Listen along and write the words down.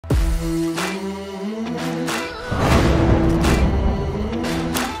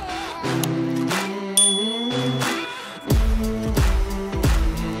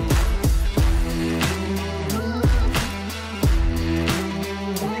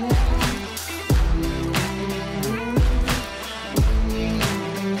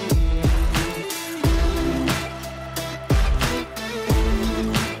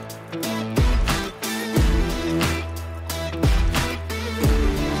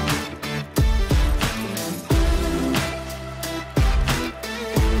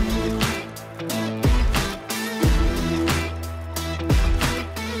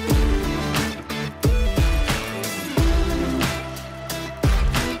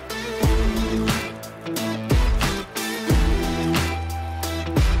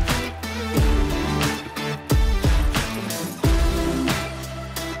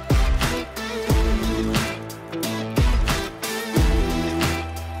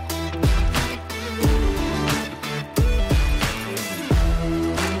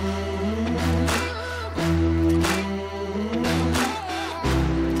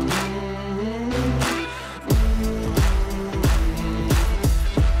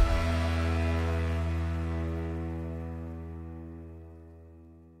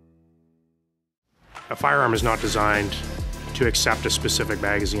A firearm is not designed to accept a specific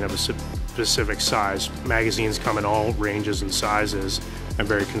magazine of a specific size. Magazines come in all ranges and sizes. I'm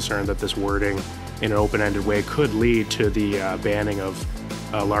very concerned that this wording in an open-ended way could lead to the banning of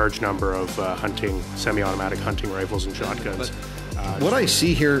a large number of semi-automatic hunting rifles and shotguns. What I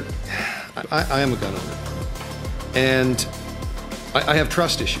see here, I am a gun owner, and I have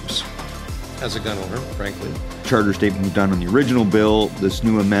trust issues as a gun owner, frankly. Charter statement was done on the original bill. This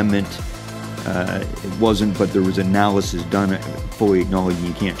new amendment, it wasn't, but there was analysis done, fully acknowledging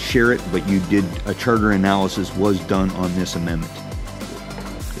you can't share it, but you did, a charter analysis was done on this amendment.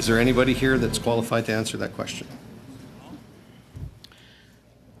 Is there anybody here that's qualified to answer that question?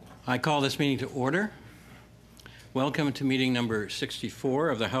 I call this meeting to order. Welcome to meeting number 64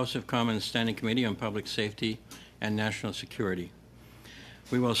 of the House of Commons Standing Committee on Public Safety and National Security.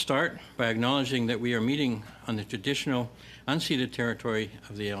 We will start by acknowledging that we are meeting on the traditional unceded territory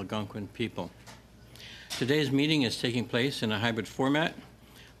of the Algonquin people. Today's meeting is taking place in a hybrid format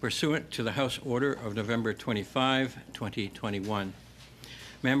pursuant to the House Order of November 25, 2021.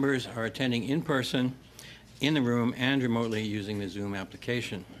 Members are attending in person, in the room, and remotely using the Zoom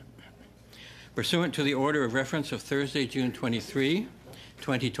application. Pursuant to the order of reference of Thursday, June 23,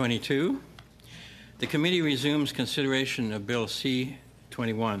 2022, the committee resumes consideration of Bill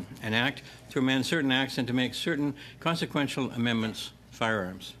C-21, an act to amend certain acts and to make certain consequential amendments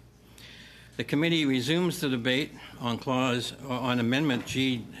firearms. The committee resumes the debate on Amendment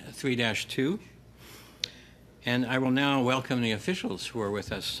G3-2, and I will now welcome the officials who are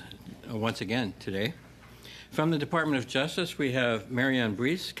with us once again today. From the Department of Justice, we have Marianne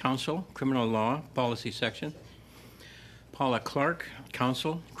Brees, Counsel, Criminal Law, Policy Section. Paula Clark,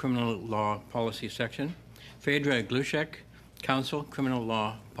 Counsel, Criminal Law, Policy Section. Phaedra Glushek, Counsel, Criminal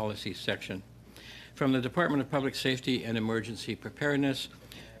Law, Policy Section. From the Department of Public Safety and Emergency Preparedness,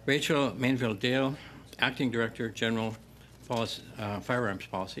 Rachel Mainville-Dale, Acting Director, General Firearms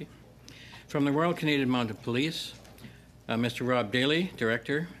Policy. From the Royal Canadian Mounted Police, Mr. Rob Daly,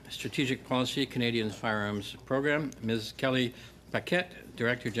 Director, Strategic Policy, Canadian Firearms Program. Ms. Kelly Paquette,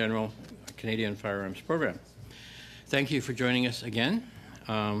 Director General, Canadian Firearms Program. Thank you for joining us again.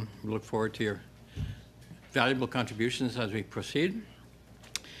 We look forward to your valuable contributions as we proceed.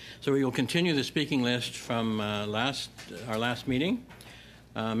 So we will continue the speaking list from our last meeting.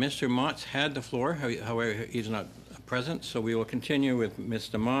 Mr. Motz had the floor, however, he's not present, so we will continue with Ms.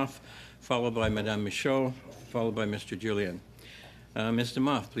 Damoff, followed by Madame Michaud, followed by Mr. Julian. Ms.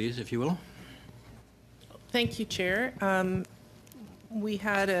 Damoff, please, if you will. Thank you, Chair. We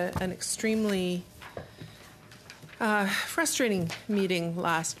had an extremely frustrating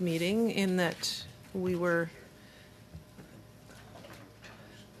last meeting in that we were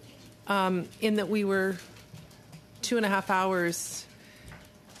 2.5 hours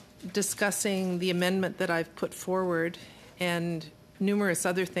discussing the amendment that I've put forward and numerous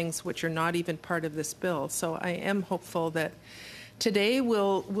other things which are not even part of this bill. So I am hopeful that today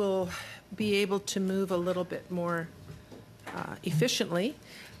we'll be able to move a little bit more efficiently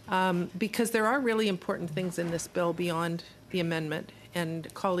because there are really important things in this bill beyond the amendment,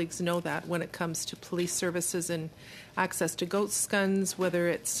 and colleagues know that when it comes to police services and access to ghost guns, whether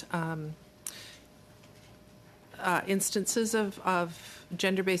it's instances of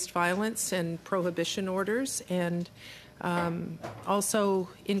gender-based violence and prohibition orders, and also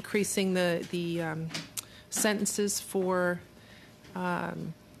increasing the sentences for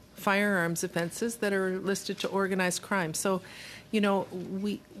firearms offenses that are listed to organized crime. So, you know,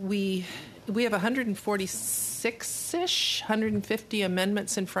 we have 146-ish, 150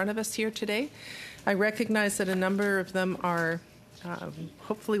 amendments in front of us here today. I recognize that a number of them are,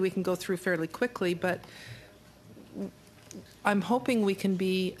 hopefully we can go through fairly quickly, but I'm hoping we can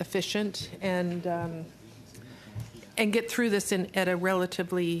be efficient and get through this at a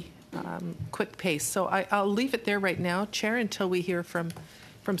relatively quick pace. So I'll leave it there right now, Chair, until we hear from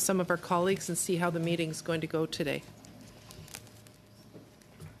some of our colleagues and see how the meeting's going to go today.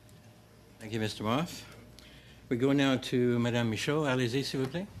 Thank you, Mr. Moff. We go now to Madame Michaud. Allez-y, s'il vous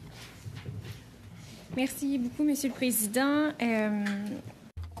plaît. Merci beaucoup, Monsieur le Président.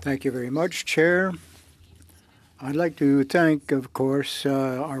 Thank you very much, Chair. I'd like to thank, of course,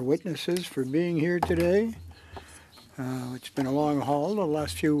 our witnesses for being here today. It's been a long haul the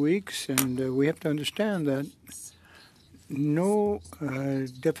last few weeks, and we have to understand that no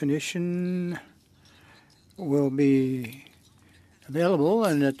definition will be available,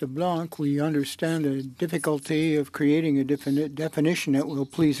 and at the Bloc we understand the difficulty of creating a definition that will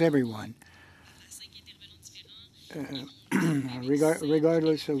please everyone.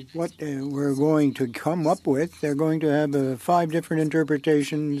 regardless of what we're going to come up with, they're going to have 5 different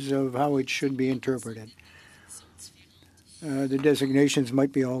interpretations of how it should be interpreted. The designations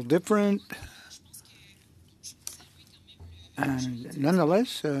might be all different. And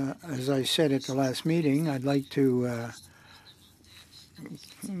nonetheless, as I said at the last meeting, I'd like to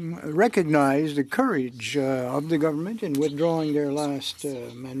recognize the courage of the government in withdrawing their last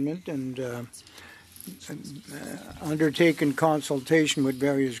amendment and undertaken consultation with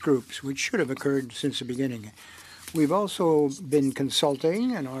various groups, which should have occurred since the beginning. We've also been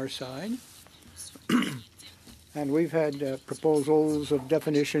consulting on our side, and we've had proposals of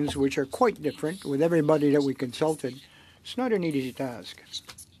definitions which are quite different with everybody that we consulted. It's not an easy task,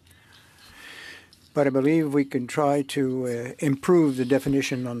 but I believe we can try to improve the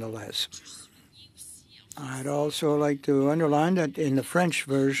definition nonetheless. I'd also like to underline that in the French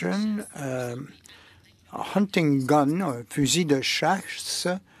version, a hunting gun, or fusil de chasse,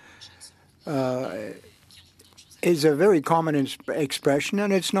 is a very common expression,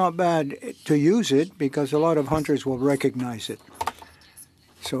 and it's not bad to use it because a lot of hunters will recognize it.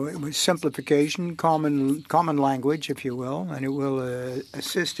 So it was simplification, common language, if you will, and it will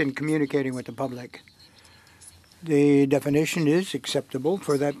assist in communicating with the public. The definition is acceptable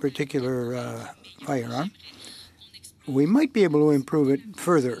for that particular firearm. We might be able to improve it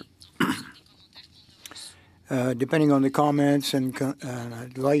further, depending on the comments and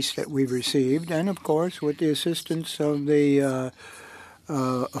advice that we've received, and of course with the assistance of the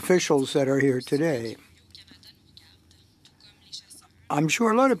officials that are here today. I'm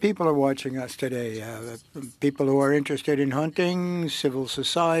sure a lot of people are watching us today, people who are interested in hunting, civil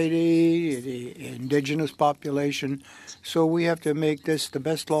society, the indigenous population. So we have to make this the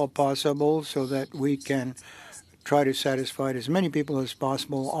best law possible so that we can try to satisfy as many people as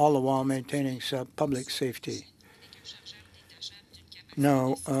possible, all the while maintaining public safety.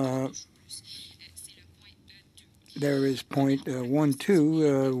 Now, there is point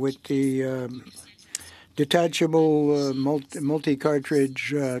 1.2 with the detachable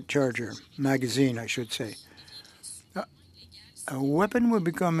multi-cartridge charger, magazine, I should say. A weapon would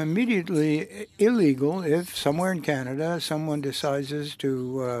become immediately illegal if somewhere in Canada someone decides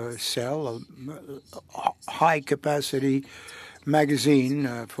to sell a high-capacity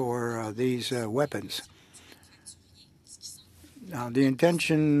magazine for these weapons. Now, the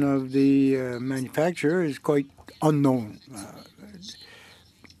intention of the manufacturer is quite unknown.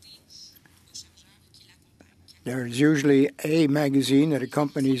 There's usually a magazine that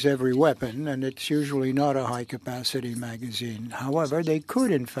accompanies every weapon, and it's usually not a high-capacity magazine. However, they could,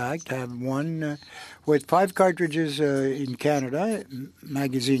 in fact, have one with 5 cartridges in Canada,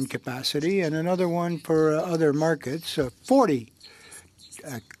 magazine capacity, and another one for other markets, 40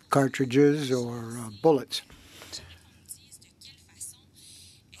 cartridges or bullets.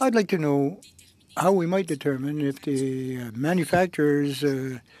 I'd like to know how we might determine if the manufacturer's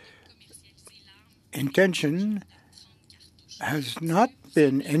intention has not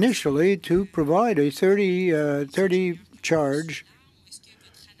been initially to provide a 30 charge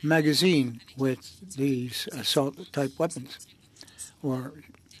magazine with these assault-type weapons. Or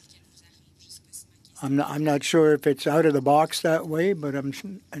I'm not sure if it's out of the box that way, but I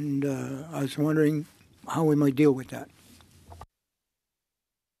was wondering how we might deal with that.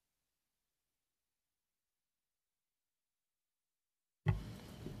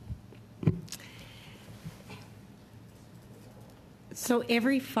 So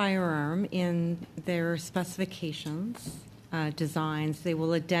every firearm in their specifications, designs, they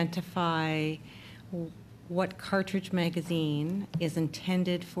will identify what cartridge magazine is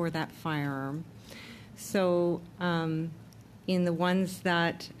intended for that firearm. So in the ones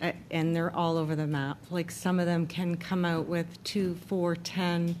that, and they're all over the map, like some of them can come out with 2, 4,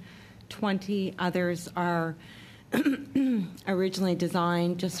 10, 20. Others are originally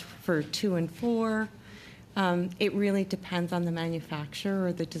designed just for 2 and 4. It really depends on the manufacturer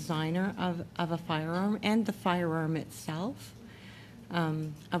or the designer of a firearm and the firearm itself,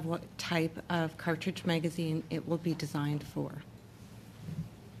 of what type of cartridge magazine it will be designed for.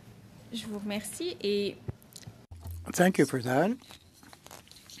 Je vous remercie et thank you for that.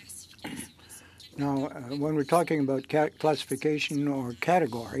 Now, when we're talking about classification or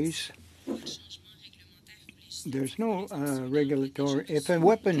categories, there's no regulatory. If a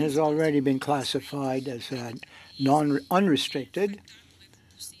weapon has already been classified as unrestricted,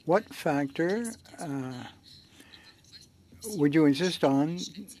 what factor would you insist on?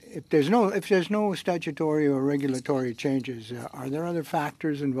 If there's no statutory or regulatory changes, are there other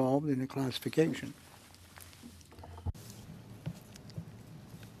factors involved in the classification?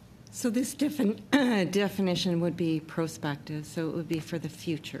 So this definition would be prospective, so it would be for the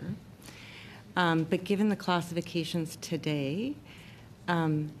future. But given the classifications today,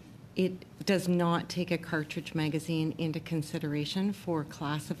 it does not take a cartridge magazine into consideration for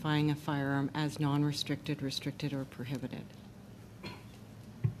classifying a firearm as non-restricted, restricted, or prohibited.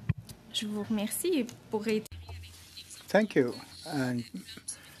 Je vous remercie pour Thank you. And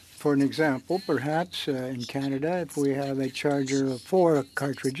for an example, perhaps in Canada, if we have a charger of 4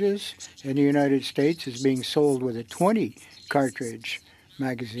 cartridges and the United States is being sold with a 20 cartridge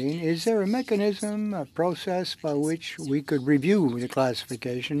magazine, is there a mechanism, a process by which we could review the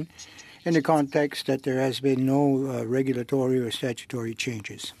classification in the context that there has been no regulatory or statutory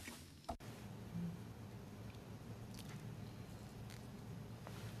changes?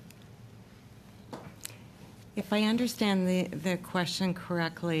 If I understand the question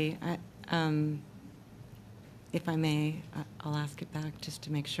correctly, if I may, I'll ask it back just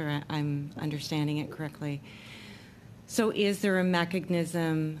to make sure I'm understanding it correctly. So is there a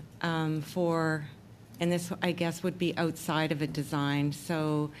mechanism for, and this I guess would be outside of a design,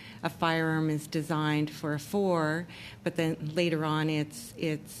 so a firearm is designed for a 4, but then later on it's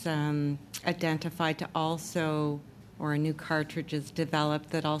identified to also, or a new cartridge is developed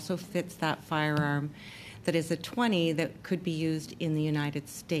that also fits that firearm, that is a 20 that could be used in the United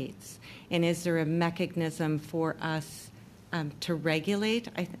States? And is there a mechanism for us to regulate?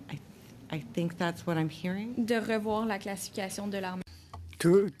 I think that's what I'm hearing. de revoir la classification de l'arme.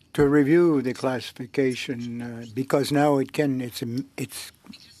 To review the classification, because now it's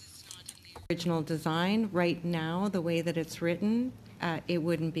Original design, right now, the way that it's written, it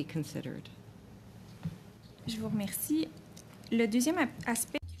wouldn't be considered. Je vous remercie. Le deuxième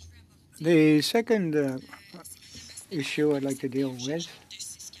aspect. The second issue I'd like to deal with,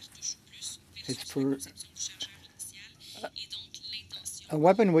 it's for a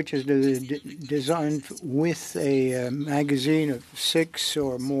weapon which is designed with a magazine of 6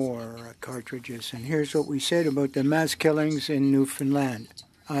 or more cartridges. And here's what we said about the mass killings in Newfoundland.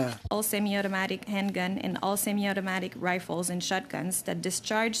 All semi-automatic handgun and all semi-automatic rifles and shotguns that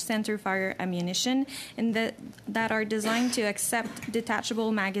discharge center-fire ammunition and that are designed to accept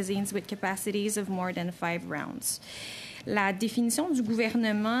detachable magazines with capacities of more than 5 rounds. La définition du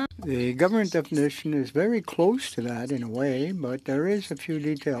gouvernement. The government definition is very close to that in a way, but there is a few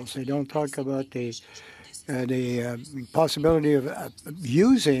details. They don't talk about the possibility of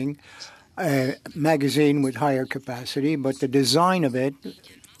using a magazine with higher capacity, but the design of it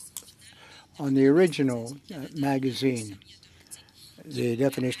on the original magazine. The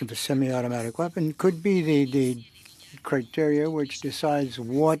definition of a semi-automatic weapon could be the criteria which decides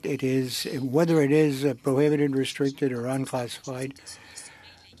what it is, whether it is prohibited, restricted, or unclassified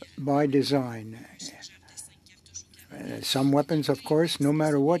by design. Some weapons, of course, no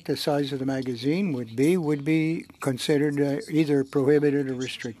matter what the size of the magazine would be considered either prohibited or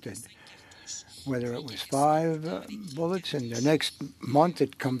restricted. Whether it was 5 bullets, and the next month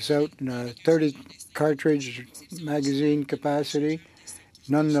it comes out in a 30 cartridge magazine capacity,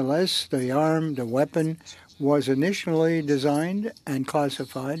 nonetheless, the weapon was initially designed and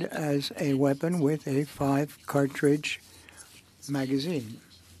classified as a weapon with a 5 cartridge magazine.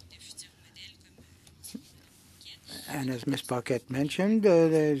 And as Ms. Paquette mentioned,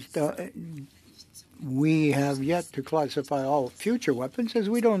 we have yet to classify all future weapons as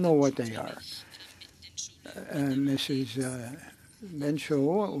we don't know what they are. Mrs.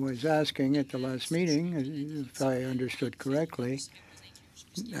 Michaud was asking at the last meeting, if I understood correctly,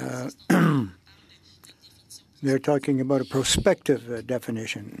 they're talking about a prospective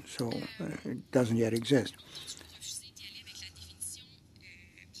definition, so it doesn't yet exist.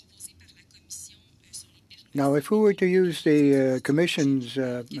 Now, if we were to use the Commission's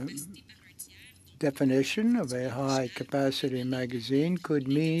definition of a high-capacity magazine, could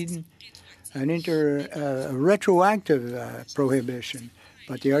mean a retroactive prohibition.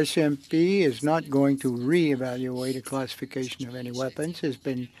 But the RCMP is not going to reevaluate a classification of any weapons. There's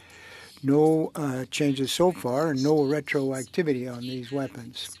been no changes so far and no retroactivity on these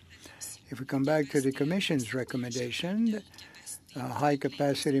weapons. If we come back to the Commission's recommendation, a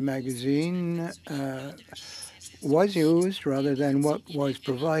high-capacity magazine was used rather than what was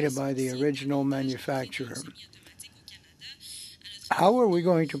provided by the original manufacturer. How are we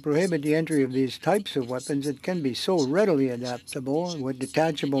going to prohibit the entry of these types of weapons that can be so readily adaptable with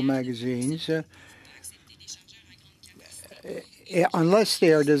detachable magazines unless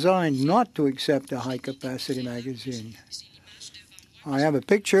they are designed not to accept a high-capacity magazine? I have a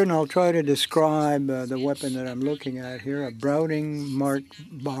picture, and I'll try to describe the weapon that I'm looking at here, a Browning Mark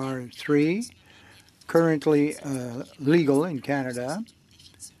Bar 3, currently legal in Canada.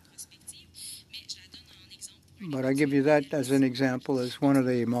 but I give you that as an example as one of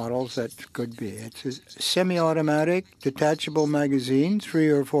the models that could be. It's a semi-automatic detachable magazine, 3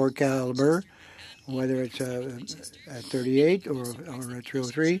 or 4 caliber, whether it's a 38 or a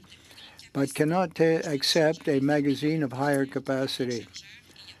 303, but cannot accept a magazine of higher capacity.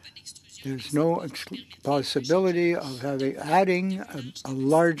 There's no possibility of adding a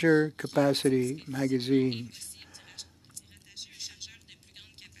larger capacity magazine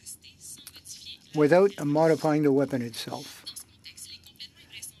without modifying the weapon itself.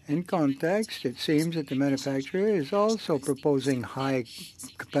 In context, it seems that the manufacturer is also proposing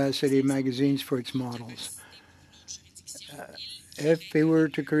high-capacity magazines for its models. If he were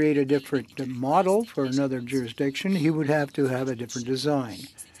to create a different model for another jurisdiction, he would have to have a different design,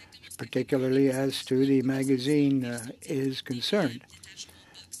 particularly as to the magazine is concerned.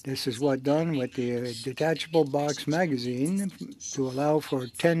 This is what done with the detachable box magazine to allow for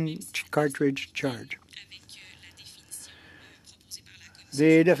 10 cartridge charge.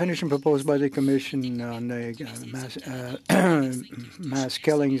 The definition proposed by the Commission on the mass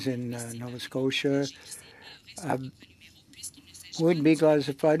killings in Nova Scotia would be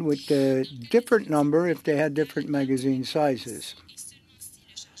classified with a different number if they had different magazine sizes.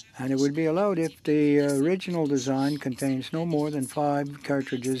 And it would be allowed if the original design contains no more than 5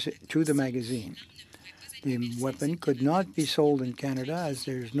 cartridges to the magazine. The weapon could not be sold in Canada as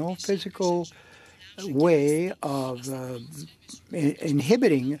there's no physical way of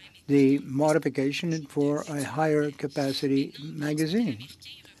inhibiting the modification for a higher capacity magazine.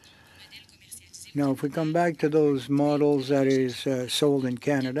 Now, if we come back to those models that is sold in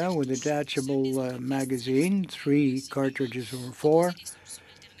Canada with a detachable magazine, 3 cartridges or 4,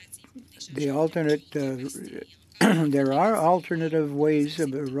 the alternate, there are alternative ways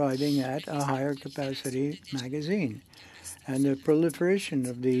of arriving at a higher capacity magazine. And the proliferation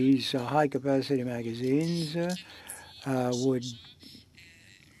of these high-capacity magazines would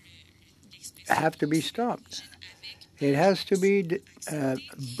have to be stopped. It has to be,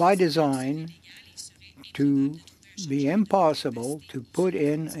 by design, to be impossible to put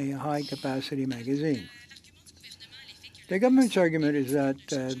in a high-capacity magazine. The government's argument is that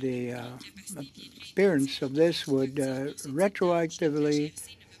the appearance of this would retroactively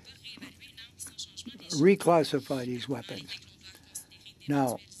reclassify these weapons.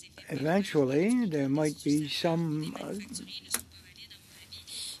 Now, eventually, there might be some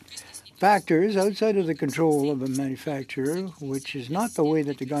factors outside of the control of a manufacturer, which is not the way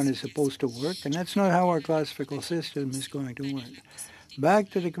that the gun is supposed to work, and that's not how our classification system is going to work. Back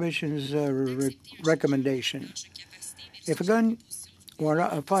to the Commission's recommendation. If a gun or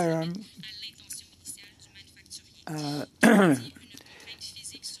a firearm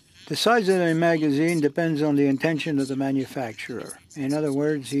the size of the magazine depends on the intention of the manufacturer. In other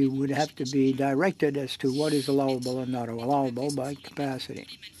words, he would have to be directed as to what is allowable and not allowable by capacity.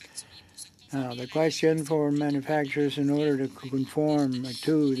 Now, the question for manufacturers, in order to conform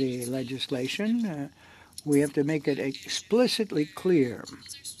to the legislation, we have to make it explicitly clear.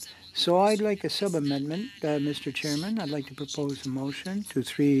 So I'd like a sub-amendment, Mr. Chairman. I'd like to propose a motion to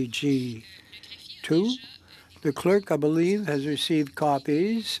 3G2. The clerk, I believe, has received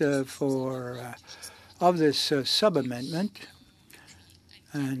copies of this sub-amendment,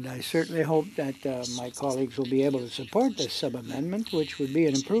 and I certainly hope that my colleagues will be able to support this sub-amendment, which would be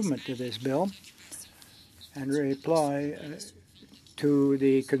an improvement to this bill, and reply to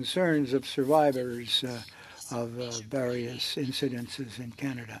the concerns of survivors of various incidences in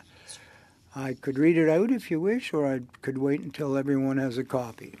Canada. I could read it out if you wish, or I could wait until everyone has a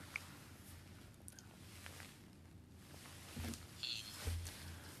copy.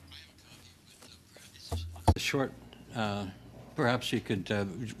 Short, perhaps you could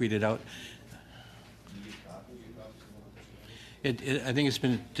read it out. I think it's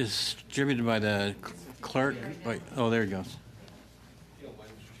been distributed by the clerk. Oh, there it goes.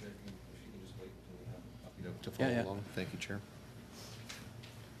 To follow along. Thank you, Chair.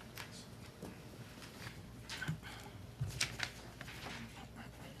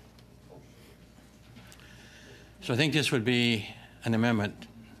 So I think this would be an amendment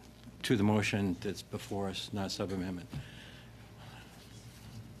to the motion that's before us, not sub-amendment.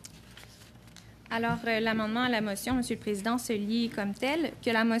 Alors, l'amendement à la motion, Monsieur le Président, se lit comme tel,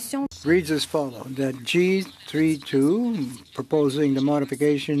 que la motion reads as follows, that G32, proposing the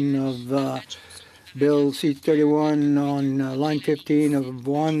modification of Bill C-31 on line 15 of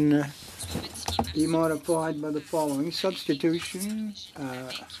 1, be modified by the following. Substitution,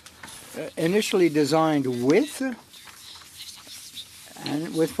 initially designed with,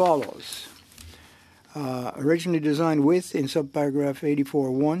 and with follows. originally designed with, in subparagraph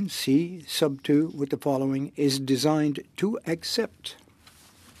 84.1c, sub 2, with the following, is designed to accept.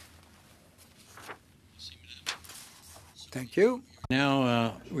 Thank you.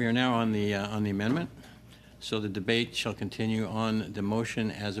 Now, we are now on the amendment. So the debate shall continue on the motion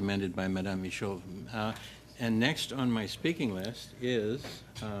as amended by Madame Michaud. And next on my speaking list is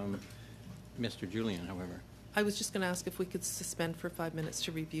Mr. Julian, however. I was just going to ask if we could suspend for 5 minutes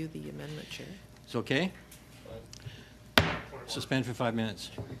to review the amendment, Chair. It's okay? Suspend for 5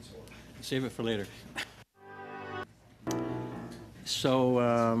 minutes. Save it for later.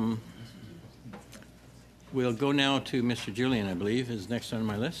 So we'll go now to Mr. Julian, I believe, is next on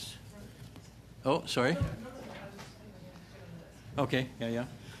my list. Oh, sorry. Okay, yeah.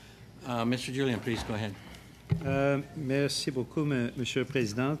 Mr. Julian, please go ahead. Merci beaucoup, Monsieur le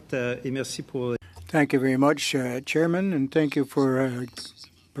Président, et merci pour... Thank you very much, Chairman, and thank you for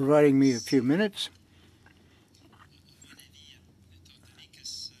providing me a few minutes.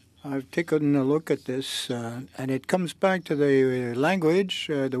 I've taken a look at this, and it comes back to the language,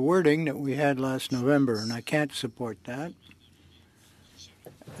 the wording that we had last November, and I can't support that.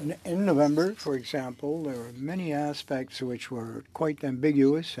 In November, for example, there were many aspects which were quite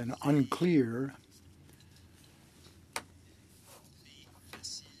ambiguous and unclear.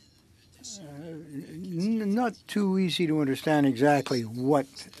 Not too easy to understand exactly what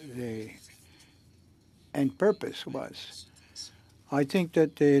the end purpose was. I think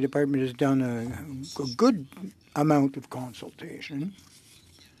that the department has done a good amount of consultation.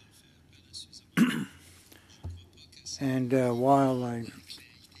 And while I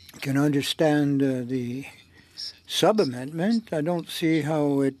can understand the sub-amendment, I don't see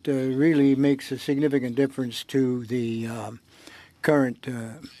how it really makes a significant difference to the current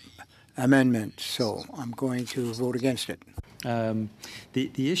amendment, so I'm going to vote against it.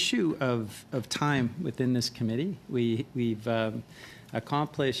 The issue of time within this committee, we've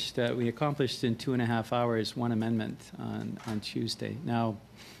accomplished in 2.5 hours one amendment on Tuesday. Now,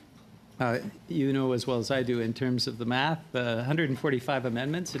 you know as well as I do in terms of the math, 145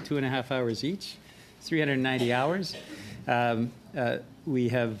 amendments at 2.5 hours each, 390 hours. I've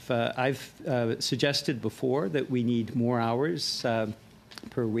suggested before that we need more hours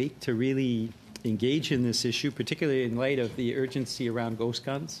per week to really engage in this issue, particularly in light of the urgency around ghost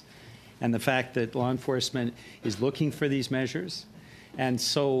guns and the fact that law enforcement is looking for these measures. And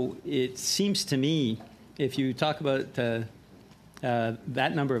so it seems to me, if you talk about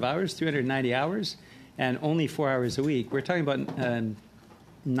that number of hours, 390 hours, and only 4 hours a week, we're talking about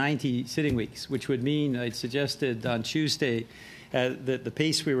 90 sitting weeks, which would mean, I'd suggested on Tuesday, that the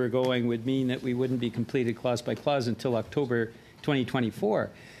pace we were going would mean that we wouldn't be completed clause by clause until October 2024.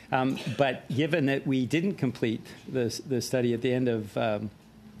 But given that we didn't complete the study at the end of, or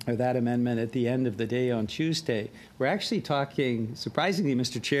that amendment at the end of the day on Tuesday, we're actually talking, surprisingly,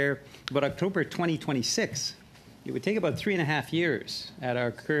 Mr. Chair, about October 2026. It would take about 3.5 years at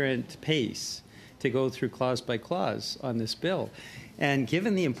our current pace to go through clause by clause on this bill. And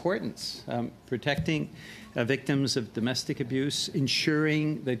given the importance, protecting victims of domestic abuse,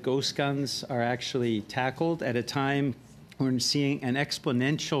 ensuring that ghost guns are actually tackled at a time we're seeing an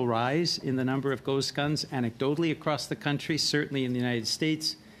exponential rise in the number of ghost guns anecdotally across the country, certainly in the United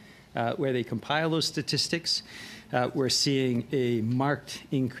States, where they compile those statistics. We're seeing a marked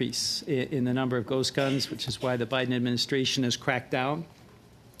increase in the number of ghost guns, which is why the Biden administration has cracked down.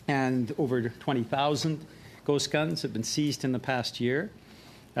 And over 20,000 ghost guns have been seized in the past year.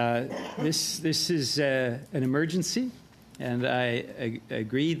 This is an emergency, and I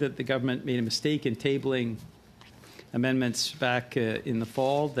agree that the government made a mistake in tabling amendments back in the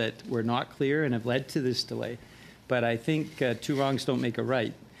fall that were not clear and have led to this delay. But I think two wrongs don't make a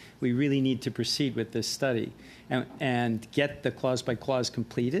right. We really need to proceed with this study and get the clause by clause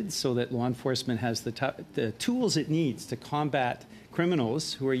completed so that law enforcement has the tools it needs to combat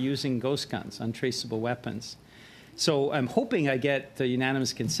criminals who are using ghost guns, untraceable weapons. So I'm hoping I get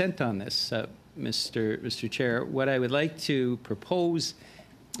unanimous consent on this, Mr. Chair. What I would like to propose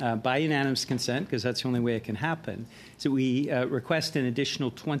by unanimous consent, because that's the only way it can happen, is that we request an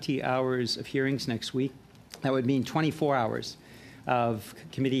additional 20 hours of hearings next week. That would mean 24 hours of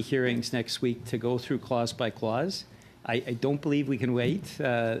committee hearings next week to go through clause by clause. I don't believe we can wait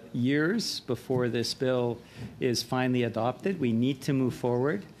years before this bill is finally adopted. We need to move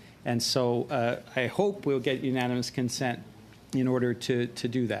forward. And so I hope we'll get unanimous consent in order to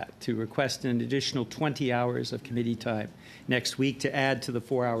do that, to request an additional 20 hours of committee time next week to add to the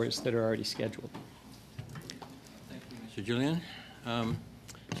 4 hours that are already scheduled. Thank you, Mr. Julian.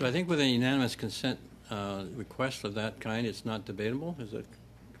 So I think with a unanimous consent request of that kind, it's not debatable. Is that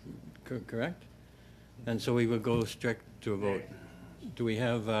correct? And so we will go straight to a vote. Do we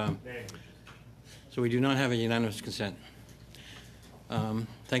have, so we do not have a unanimous consent.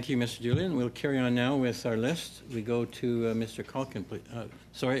 Thank you, Mr. Julian. We'll carry on now with our list. We go to Mr. Calkins, please.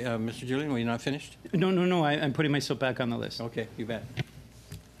 Sorry, Mr. Julian, were you not finished? No, I'm putting myself back on the list. Okay, you bet.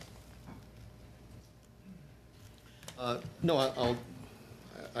 No,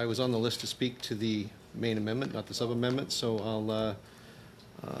 I was on the list to speak to the main amendment, not the sub-amendment, so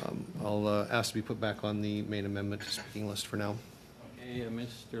I'll ask to be put back on the main amendment speaking list for now. Okay,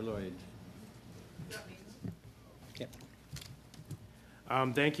 Mr. Lloyd. Okay.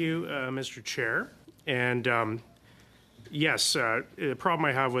 Thank you, Mr. Chair. And yes, the problem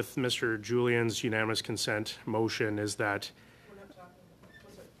I have with Mr. Julian's unanimous consent motion is that.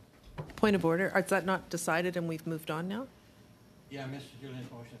 Point of order. Is that not decided and we've moved on now? Yeah, Mr.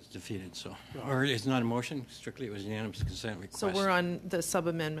 Julian's motion is defeated, so. Or it's not a motion, strictly it was unanimous consent request. So we're on the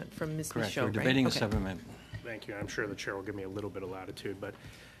sub-amendment from Ms. Correct, Michaud, we're right? debating a Okay. sub-amendment. Thank you. I'm sure the chair will give me a little bit of latitude, but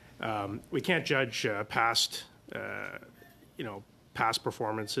we can't judge past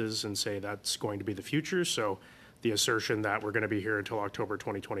performances and say that's going to be the future. So the assertion that we're going to be here until October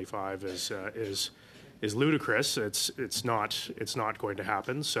 2025 is ludicrous. It's not going to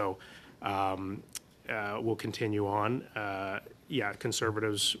happen. So we'll continue on. Yeah,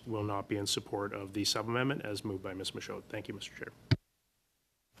 Conservatives will not be in support of the sub-amendment as moved by Ms. Michaud. Thank you, Mr. Chair.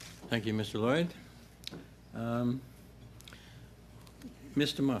 Thank you, Mr. Lloyd.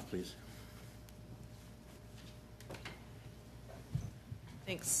 Ms. Damoff, please.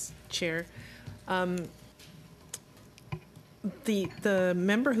 Thanks, Chair. The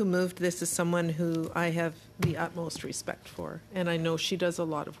member who moved this is someone who I have the utmost respect for, and I know she does a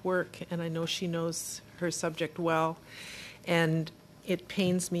lot of work, and I know she knows her subject well, and it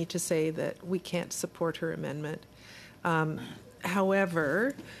pains me to say that we can't support her amendment.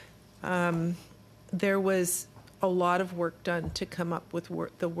 However, there was a lot of work done to come up with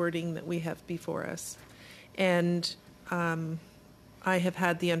the wording that we have before us, and I have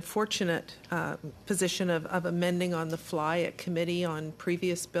had the unfortunate position of amending on the fly at committee on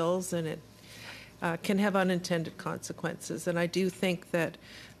previous bills, and it can have unintended consequences. And I do think that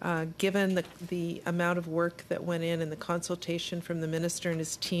given the amount of work that went in and the consultation from the minister and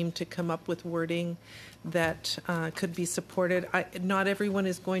his team to come up with wording that could be supported, not everyone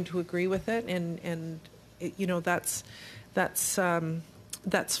is going to agree with it, and you know, that's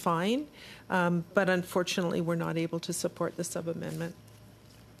fine. But unfortunately, we're not able to support the sub-amendment.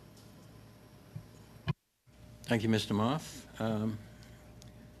 Thank you, Mr. Damoff.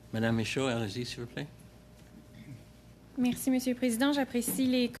 Madame Michaud, allez-y, s'il vous plaît. Merci, Monsieur le Président. J'apprécie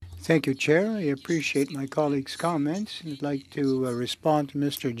les... Thank you, Chair. I appreciate my colleagues' comments. I'd like to respond to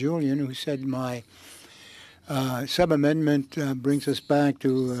Mr. Julian, who said my sub-amendment brings us back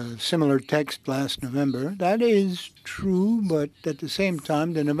to a similar text last November. That is true, but at the same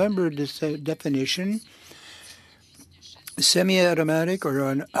time, the November definition, semi-automatic or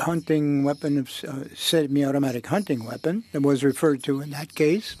a hunting weapon, semi-automatic hunting weapon that was referred to in that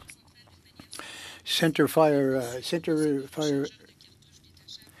case, center fire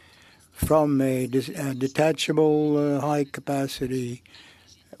from a detachable high-capacity,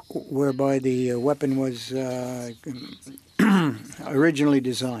 whereby the weapon was originally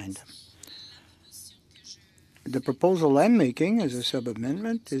designed. The proposal I'm making as a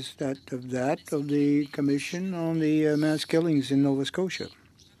sub-amendment is that of the Commission on the mass killings in Nova Scotia.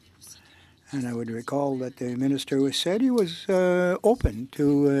 And I would recall that the minister said he was open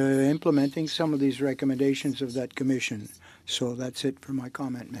to implementing some of these recommendations of that commission. So that's it for my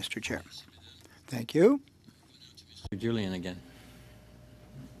comment, Mr. Chair. Thank you. Julian again.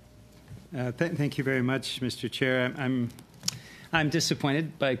 Thank you very much, Mr. Chair. I'm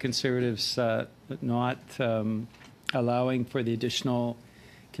disappointed by Conservatives not allowing for the additional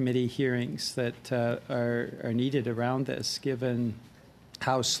committee hearings that are needed around this, given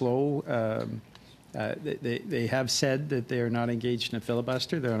how slow they have said that they are not engaged in a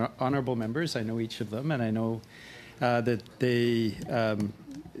filibuster. They're honourable members. I know each of them, and I know that they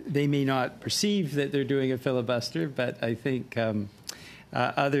may not perceive that they're doing a filibuster, but I think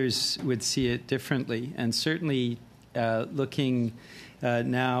others would see it differently. And certainly looking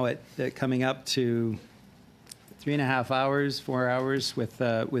now at coming up to 3.5 hours, 4 hours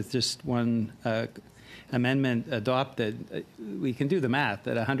with just one amendment adopted, we can do the math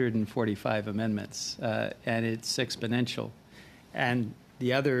at 145 amendments, and it's exponential. And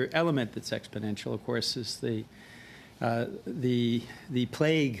the other element that's exponential, of course, is the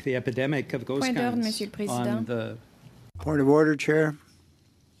plague, the epidemic of ghost guns on the... Point of order, Chair.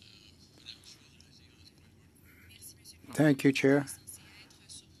 Thank you, Chair.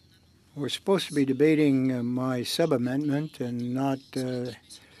 We're supposed to be debating my sub-amendment and not the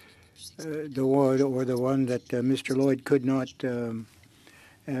one that Mr. Lloyd could not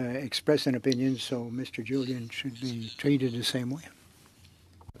express an opinion, so Mr. Julian should be treated the same way.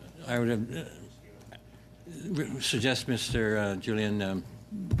 I would suggest Mr. Julian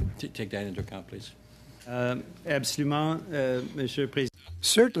take that into account, please. Absolument, Monsieur le Président.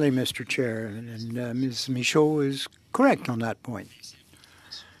 Certainly, Mr. Chair, and Ms. Michaud is correct on that point.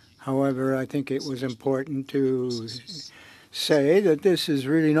 However, I think it was important to say that this is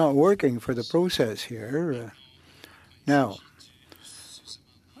really not working for the process here. Now,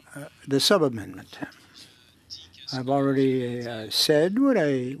 the sub-amendment. I've already said what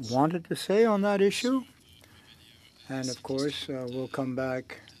I wanted to say on that issue. And, of course, we'll come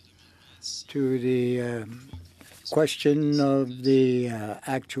back to the question of the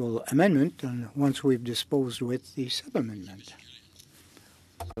actual amendment once we've disposed with the sub-amendment.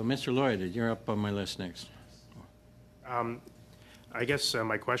 So, Mr. Lloyd, you're up on my list next. I guess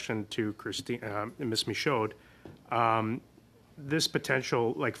my question to Ms. Michaud, this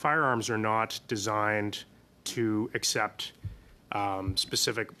potential, like firearms are not designed to accept a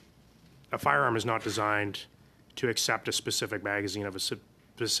firearm is not designed to accept a specific magazine of a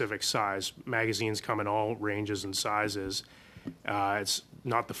specific size. Magazines come in all ranges and sizes. It's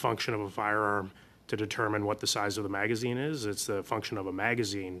not the function of a firearm to determine what the size of the magazine is. It's the function of a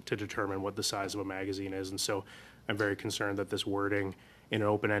magazine to determine what the size of a magazine is. And so I'm very concerned that this wording in an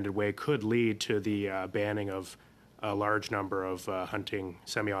open-ended way could lead to the banning of a large number of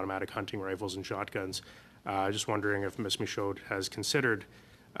semi-automatic hunting rifles and shotguns. Just wondering if Ms. Michaud has considered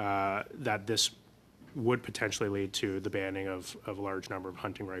that this would potentially lead to the banning of a large number of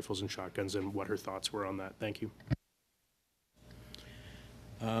hunting rifles and shotguns, and what her thoughts were on that. Thank you.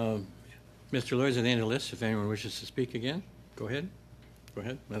 Mr. Lloyd is at the end of the list. If anyone wishes to speak again, go ahead. Go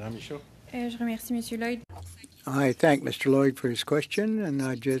ahead, Madame Michaud. Je remercie Monsieur Lloyd. I thank Mr. Lloyd for his question, and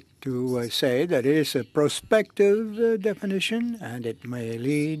I just to say that it is a prospective definition, and it may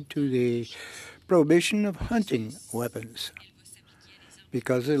lead to the prohibition of hunting weapons,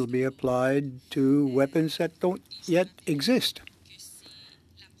 because it'll be applied to weapons that don't yet exist.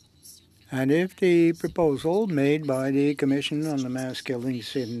 And if the proposal made by the Commission on the Mass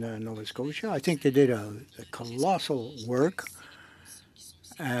Killings in Nova Scotia, I think they did a colossal work,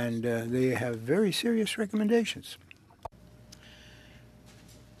 and they have very serious recommendations.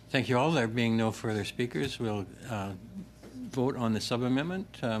 Thank you all. There being no further speakers, we'll vote on the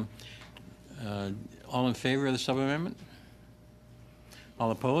sub-amendment. All in favor of the sub-amendment?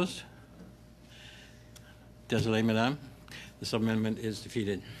 All opposed? Désolé, Madame. The sub-amendment is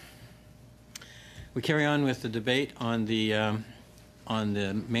defeated. We carry on with the debate on the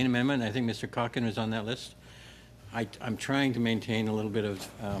main amendment. I think Mr. Calkins was on that list. I'm trying to maintain a little bit of,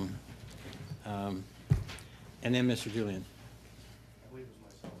 and then Mr. Julian.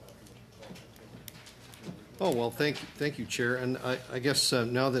 Oh, well, thank you, Chair. And I guess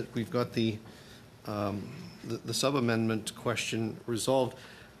now that we've got the sub-amendment question resolved,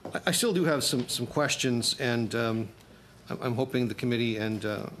 I still do have some questions, and I'm hoping the committee and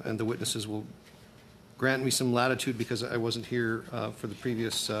the witnesses will grant me some latitude, because I wasn't here for the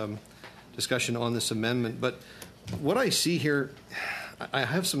previous discussion on this amendment. But what I see here, I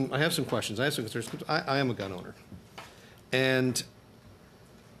have some questions. I have some concerns. I am a gun owner, and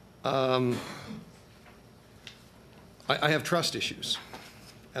I have trust issues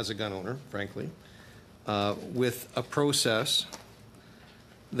as a gun owner, frankly, with a process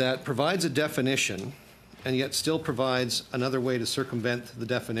that provides a definition and yet still provides another way to circumvent the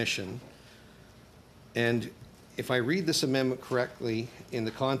definition. And if I read this amendment correctly in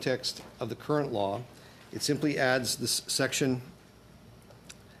the context of the current law, it simply adds this section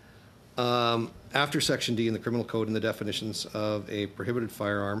after Section D in the Criminal Code in the definitions of a prohibited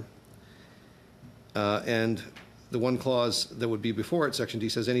firearm, and the one clause that would be before it, Section D,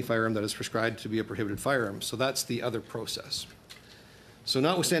 says any firearm that is prescribed to be a prohibited firearm. So that's the other process. So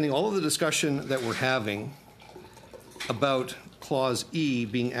notwithstanding all of the discussion that we're having about Clause E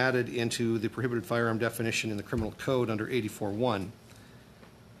being added into the prohibited firearm definition in the Criminal Code under 84.1,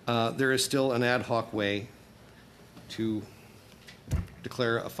 there is still an ad hoc way to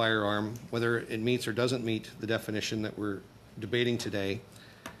declare a firearm, whether it meets or doesn't meet the definition that we're debating today,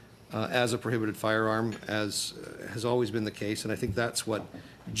 as a prohibited firearm, as has always been the case. And I think that's what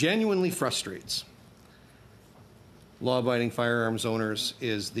genuinely frustrates law-abiding firearms owners,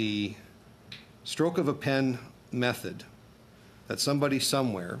 is the stroke of a pen method that somebody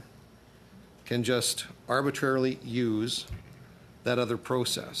somewhere can just arbitrarily use that other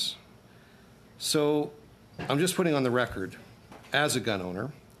process. So I'm just putting on the record, as a gun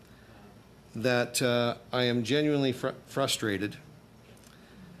owner, that I am genuinely frustrated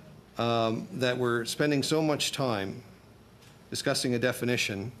that we're spending so much time discussing a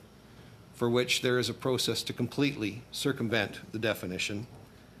definition for which there is a process to completely circumvent the definition.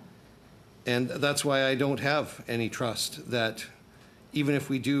 And that's why I don't have any trust that even if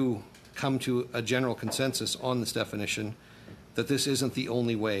we do come to a general consensus on this definition, that this isn't the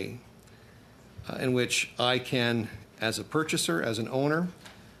only way in which I can, as a purchaser, as an owner,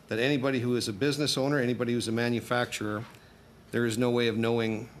 that anybody who is a business owner, anybody who's a manufacturer, there is no way of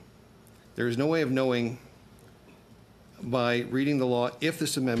knowing by reading the law, if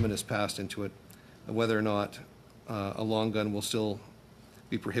this amendment is passed into it, whether or not a long gun will still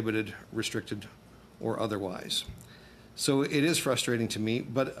be prohibited, restricted, or otherwise. So it is frustrating to me,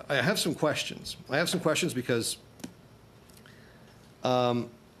 but I have some questions. I have some questions because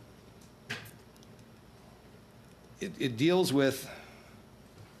it deals with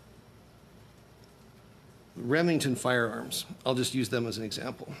Remington firearms. I'll just use them as an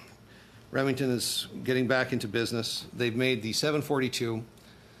example. Remington is getting back into business. They've made the 742,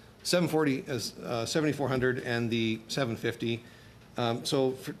 7400, and the 750.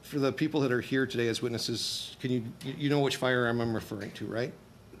 So for the people that are here today as witnesses, you know which firearm I'm referring to, right?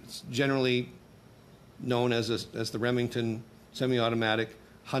 It's generally known as the Remington semi-automatic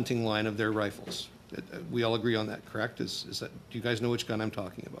hunting line of their rifles. We all agree on that, correct? Do you guys know which gun I'm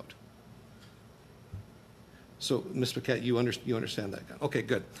talking about? So, Ms. Paquette, you understand that gun? Okay,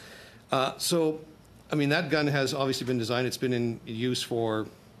 good. So, I mean, that gun has obviously been designed. It's been in use for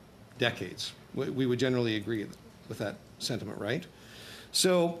decades. We would generally agree with that sentiment, right?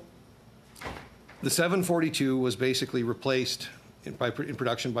 So, the 742 was basically replaced in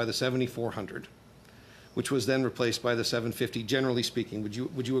production by the 7400, which was then replaced by the 750. Generally speaking,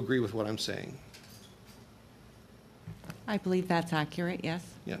 would you agree with what I'm saying? I believe that's accurate, yes.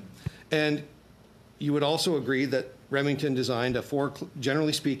 Yeah, and you would also agree that Remington designed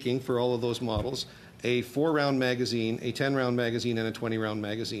generally speaking, for all of those models, a 4-round magazine, a 10-round magazine, and a 20-round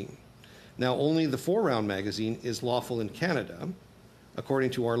magazine. Now, only the 4-round magazine is lawful in Canada,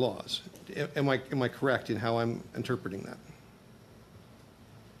 according to our laws. Am I correct in how I'm interpreting that?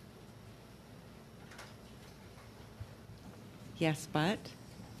 Yes, but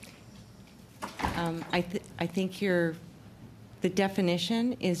I think the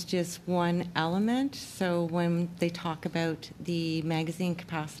definition is just one element. So when they talk about the magazine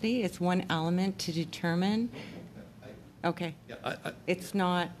capacity, it's one element to determine. Okay. Yeah, it's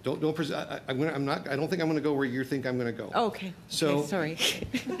not. Don't. I'm not. I don't think I'm going to go where you think I'm going to go. Okay. So okay, sorry.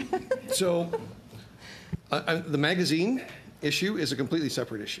 So the magazine issue is a completely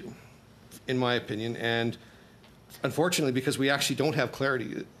separate issue, in my opinion, and unfortunately, because we actually don't have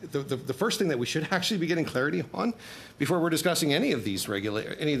clarity, the first thing that we should actually be getting clarity on before we're discussing any of these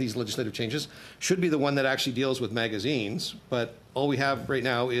legislative changes should be the one that actually deals with magazines. But all we have right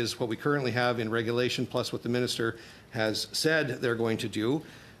now is what we currently have in regulation plus what the minister has said they're going to do,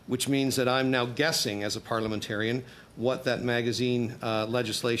 which means that I'm now guessing as a parliamentarian what that magazine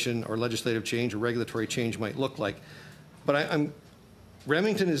legislation or legislative change or regulatory change might look like. But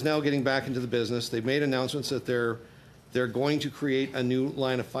Remington is now getting back into the business. They've made announcements that they're going to create a new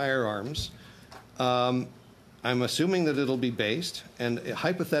line of firearms. I'm assuming that it'll be based, and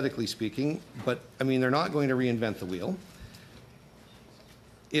hypothetically speaking, but I mean, they're not going to reinvent the wheel.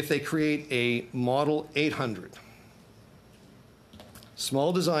 If they create a Model 800,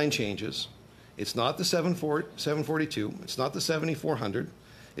 small design changes, it's not the 742, it's not the 7400,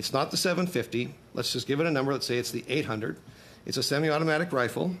 it's not the 750. Let's just give it a number. Let's say it's the 800. It's a semi-automatic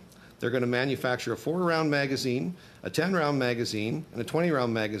rifle. They're going to manufacture a 4-round magazine, a 10-round magazine, and a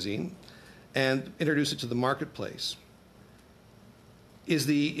 20-round magazine, and introduce it to the marketplace.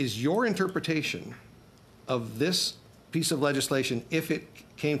 Is your interpretation of this piece of legislation, if it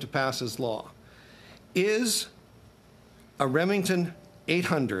came to pass as law, is a Remington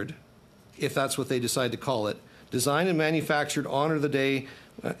 800, if that's what they decide to call it, designed and manufactured on or the day.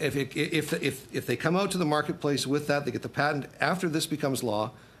 If they come out to the marketplace with that, they get the patent after this becomes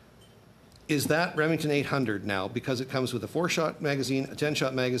law, is that Remington 800 now, because it comes with a 4-shot magazine, a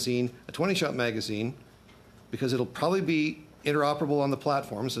 10-shot magazine, a 20-shot magazine, because it'll probably be interoperable on the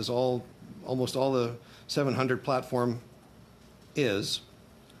platforms, as almost all the 700 platform is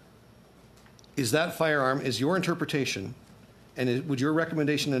that firearm, is your interpretation, and would your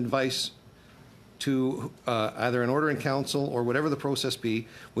recommendation and advice to either an order in council or whatever the process be,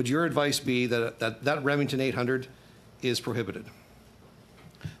 would your advice be that Remington 800 is prohibited?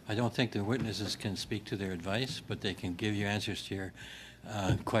 I don't think the witnesses can speak to their advice, but they can give you answers to your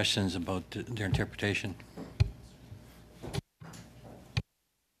questions about their interpretation.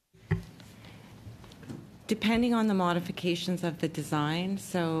 Depending on the modifications of the design,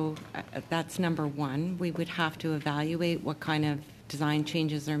 so that's number one. We would have to evaluate what kind of design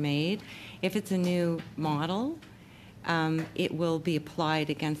changes are made. If it's a new model, it will be applied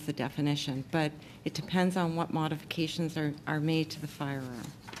against the definition, but it depends on what modifications are made to the firearm.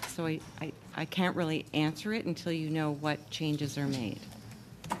 So I can't really answer it until you know what changes are made.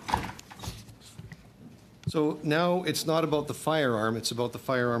 So now it's not about the firearm, it's about the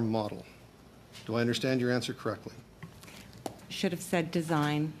firearm model. Do I understand your answer correctly? Should have said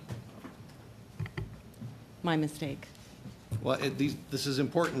design. My mistake. Well, this is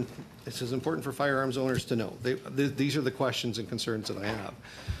important. This is important for firearms owners to know. These are the questions and concerns that I have.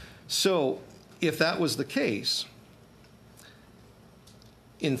 So if that was the case,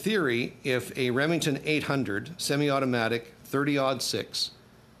 in theory, if a Remington 800 semi-automatic 30-06,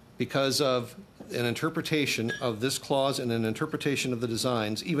 because of an interpretation of this clause and an interpretation of the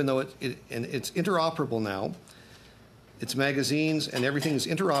designs, even though it's interoperable now, its magazines and everything is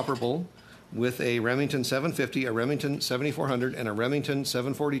interoperable with a Remington 750, a Remington 7400, and a Remington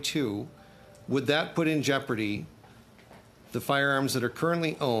 742, would that put in jeopardy the firearms that are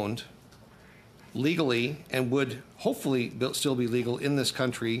currently owned legally and would hopefully still be legal in this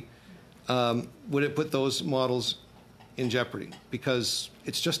country? Would it put those models in jeopardy? Because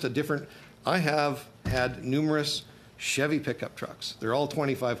it's just a different... I have had numerous Chevy pickup trucks. They're all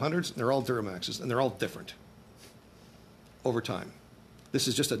 2500s, they're all Duramaxes, and they're all different over time. This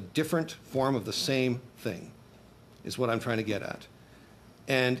is just a different form of the same thing, is what I'm trying to get at.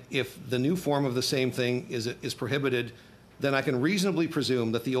 And if the new form of the same thing is prohibited, then I can reasonably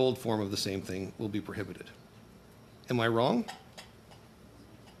presume that the old form of the same thing will be prohibited. Am I wrong?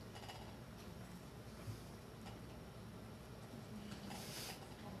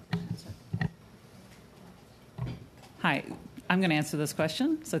 Hi, I'm going to answer this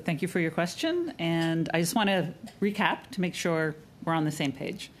question. So thank you for your question. And I just want to recap to make sure we're on the same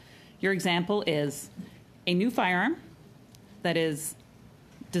page. Your example is a new firearm that is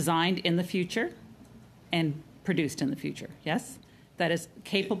designed in the future and produced in the future, yes? That is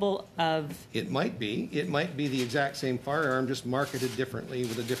capable of... It might be. It might be the exact same firearm, just marketed differently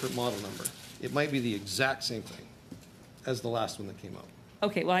with a different model number. It might be the exact same thing as the last one that came out.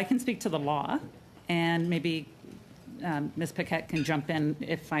 Okay, well, I can speak to the law, and maybe Ms. Paquette can jump in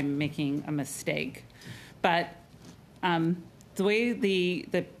if I'm making a mistake. But the way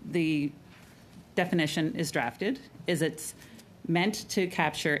the definition is drafted is it's meant to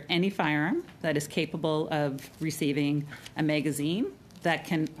capture any firearm that is capable of receiving a magazine that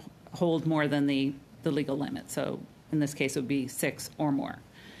can hold more than the legal limit. So in this case, it would be 6 or more.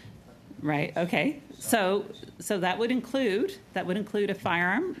 Right. Okay. So that would include a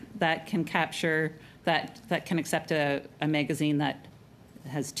firearm that can capture that can accept a magazine that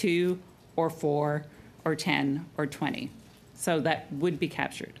has 2 or 4 or 10 or 20. So that would be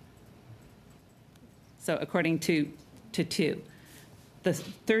captured. So according to 2. The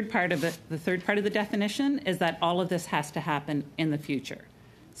third part of the definition is that all of this has to happen in the future.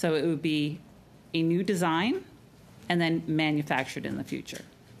 So it would be a new design and then manufactured in the future.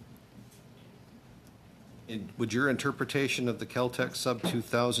 And would your interpretation of the Kel-Tec Sub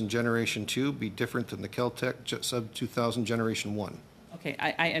 2000 Generation 2 be different than the Kel-Tec Sub 2000 Generation 1? Okay,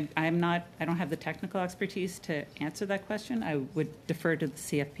 I don't have the technical expertise to answer that question. I would defer to the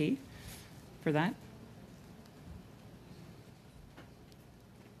CFP for that.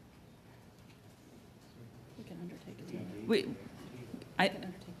 We can undertake it.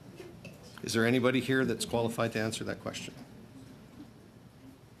 Is there anybody here that's qualified to answer that question?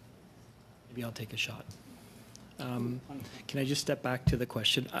 Maybe I'll take a shot. Can I just step back to the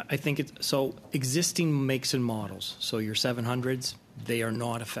question? I think it's so existing makes and models. So your 700s, they are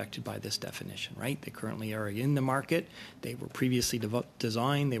not affected by this definition, right? They currently are in the market. They were previously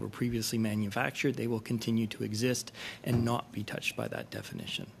designed. They were previously manufactured. They will continue to exist and not be touched by that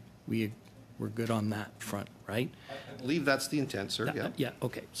definition. We're good on that front, right? I believe that's the intent, sir. Yeah. Yeah.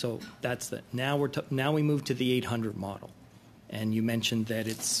 Okay. So that's the now now we move to the 800 model, and you mentioned that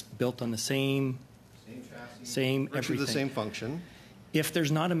it's built on the same everything. The same function. If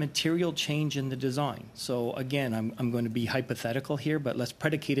there's not a material change in the design, so again, I'm going to be hypothetical here, but let's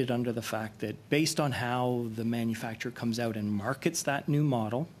predicate it under the fact that based on how the manufacturer comes out and markets that new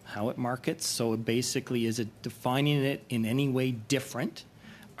model, how it markets, so basically is it defining it in any way different?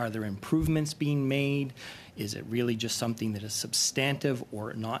 Are there improvements being made? Is it really just something that is substantive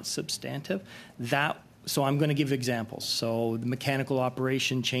or not substantive? So I'm going to give examples. So the mechanical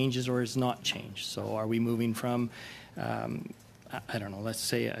operation changes or is not changed. So are we moving from, I don't know, let's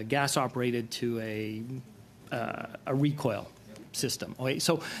say a gas-operated to a recoil, system. Okay,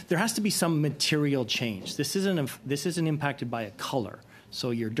 so there has to be some material change. This isn't impacted by a color.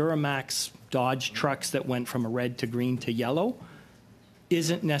 So your Duramax Dodge trucks that went from a red to green to yellow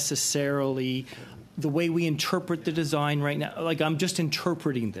isn't necessarily the way we interpret the design right now. Like, I'm just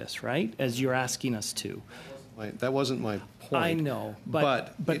interpreting this, right, as you're asking us to. That wasn't my point. I know,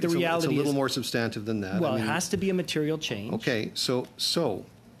 but the reality it's a little is, more substantive than that. Well, it has to be a material change. Okay, so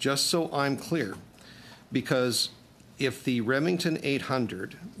just so I'm clear, because if the Remington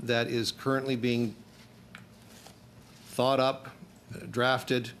 800 that is currently being thought up,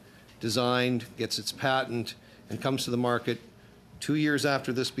 drafted, designed, gets its patent, and comes to the market 2 years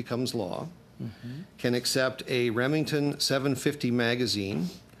after this becomes law, can accept a Remington 750 magazine,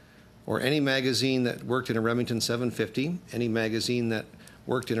 or any magazine that worked in a Remington 750, any magazine that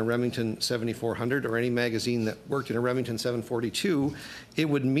worked in a Remington 7400, or any magazine that worked in a Remington 742, it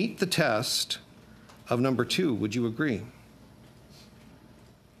would meet the test of number 2. Would you agree?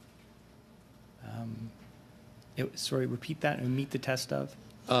 Sorry, repeat that and meet the test of?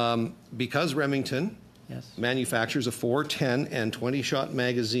 Because Remington manufactures a 4, 10, and 20-shot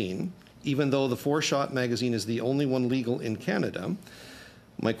magazine, even though the 4-shot magazine is the only one legal in Canada,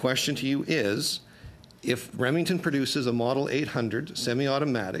 my question to you is, if Remington produces a Model 800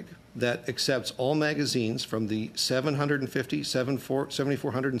 semi-automatic that accepts all magazines from the 750,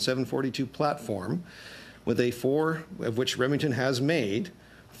 7400, and 742 platform, with a 4, of which Remington has made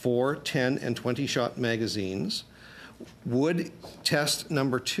 4, 10, and 20-shot magazines, would test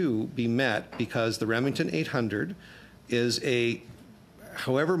number 2 be met because the Remington 800 is a,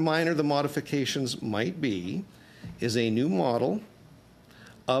 however minor the modifications might be, is a new model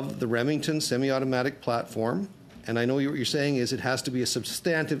of the Remington semi-automatic platform? And I know what you're saying is it has to be a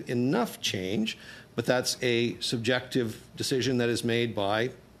substantive enough change, but that's a subjective decision that is made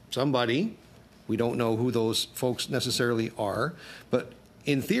by somebody. We don't know who those folks necessarily are, but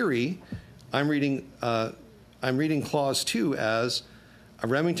in theory, I'm reading Clause 2 as a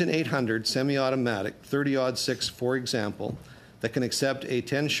Remington 800 semi-automatic, 30-06, for example, that can accept a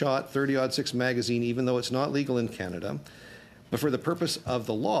 10-shot 30-06 magazine, even though it's not legal in Canada, but for the purpose of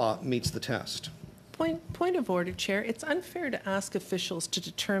the law, meets the test. Point of order, Chair. It's unfair to ask officials to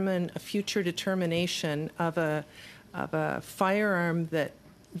determine a future determination of a firearm that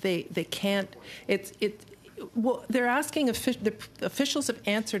they can't. Well, they're asking the officials have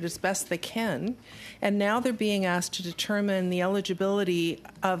answered as best they can, and now they're being asked to determine the eligibility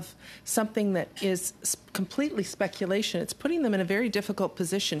of something that is completely speculation. It's putting them in a very difficult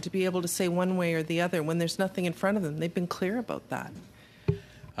position to be able to say one way or the other when there's nothing in front of them. They've been clear about that.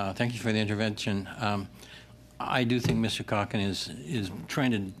 Thank you for the intervention. I do think Mr. Calkins is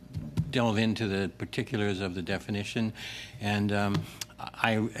trying to delve into the particulars of the definition, and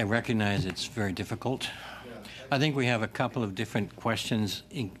I recognize it's very difficult. I think we have a couple of different questions,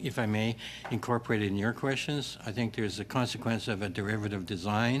 if I may, incorporated in your questions. I think there's a consequence of a derivative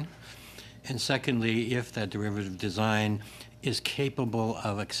design. And secondly, if that derivative design is capable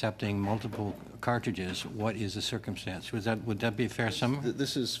of accepting multiple cartridges, what is the circumstance? Would that be a fair summary?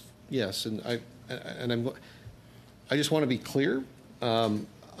 This is, yes, and I just want to be clear. And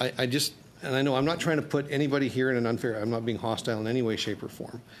I know I'm not trying to put anybody here in an unfair, I'm not being hostile in any way, shape, or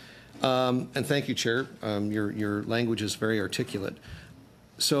form. And thank you, Chair. Your language is very articulate.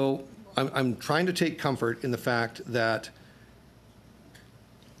 So I'm trying to take comfort in the fact that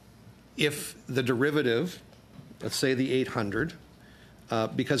if the derivative, let's say the 800,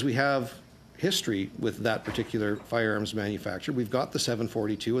 because we have history with that particular firearms manufacturer, we've got the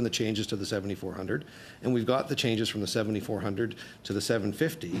 742 and the changes to the 7400, and we've got the changes from the 7400 to the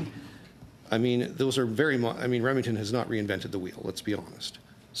 750. I mean, those are Remington has not reinvented the wheel, let's be honest.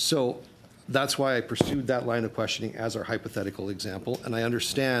 So that's why I pursued that line of questioning as our hypothetical example, and I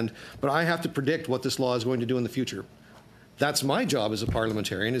understand, but I have to predict what this law is going to do in the future. That's my job as a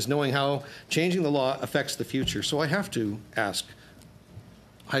parliamentarian, is knowing how changing the law affects the future. So I have to ask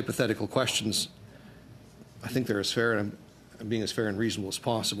hypothetical questions. I think they're as fair, and I'm being as fair and reasonable as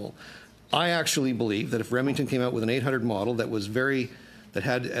possible. I actually believe that if Remington came out with an 800 model that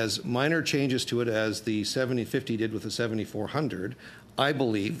had as minor changes to it as the 7050 did with the 7400, I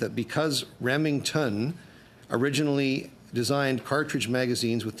believe that because Remington originally designed cartridge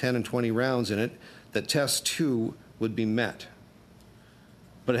magazines with 10 and 20 rounds in it, that test 2 would be met.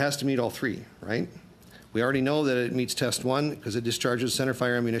 But it has to meet all 3, right? We already know that it meets test 1 because it discharges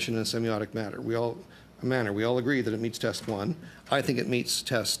centerfire ammunition in a semiotic manner. We all agree that it meets test 1. I think it meets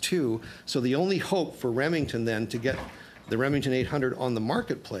test 2. So the only hope for Remington then to get the Remington 800 on the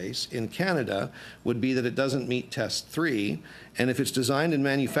marketplace in Canada would be that it doesn't meet Test 3, and if it's designed and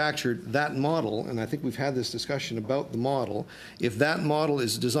manufactured, that model, and I think we've had this discussion about the model, if that model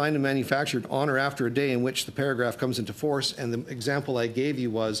is designed and manufactured on or after a day in which the paragraph comes into force, and the example I gave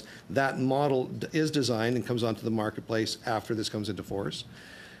you was that model is designed and comes onto the marketplace after this comes into force,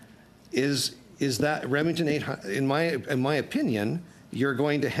 is that Remington 800, in my opinion, you're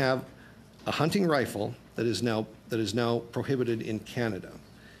going to have a hunting rifle that is now prohibited in Canada.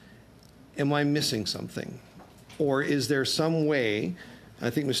 Am I missing something? Or is there some way, I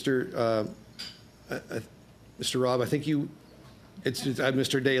think Mr. Robb, I think it's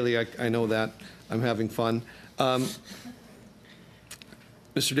Mr. Daly, I know that, I'm having fun. Mr.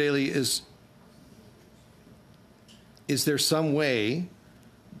 Daly, is there some way,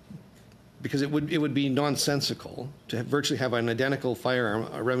 because it would be nonsensical to virtually have an identical firearm,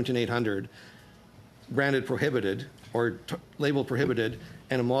 a Remington 800, branded prohibited or labeled prohibited,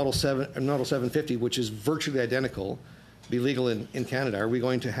 and a Model 750, which is virtually identical, be legal in Canada. Are we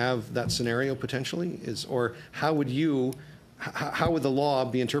going to have that scenario potentially? Or how would the law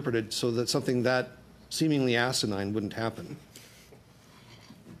be interpreted so that something that seemingly asinine wouldn't happen?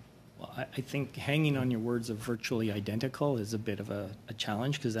 Well, I think hanging on your words of virtually identical is a bit of a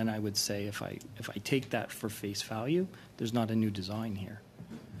challenge, because then I would say if I take that for face value, there's not a new design here.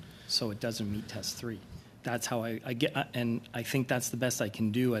 So it doesn't meet Test 3. That's how I get, and I think that's the best I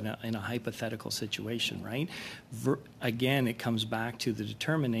can do in a hypothetical situation, right? Again, it comes back to the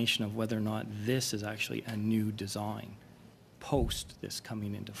determination of whether or not this is actually a new design post this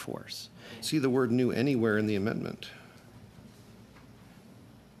coming into force. See the word new anywhere in the amendment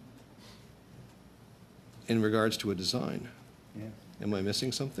in regards to a design. Yeah. Am I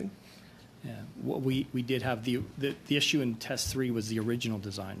missing something? Yeah, what we did have the issue in Test 3 was the original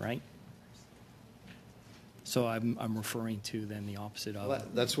design, right? So I'm referring to then the opposite of. Well,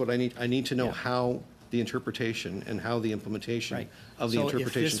 that's what I need. I need to know how the interpretation and how the implementation of the interpretation is going to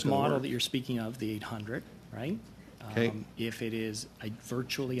work. So if this model that you're speaking of, the 800, right? Okay. If it is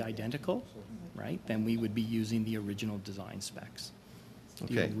virtually identical, right, then we would be using the original design specs.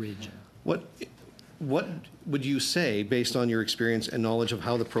 The original. What would you say, based on your experience and knowledge of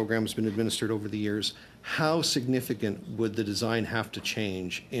how the program has been administered over the years, how significant would the design have to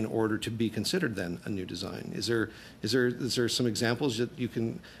change in order to be considered then a new design? Is there some examples that you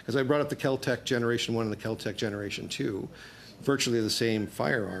can, because I brought up the Kel-Tec Generation 1 and the Kel-Tec Generation 2, virtually the same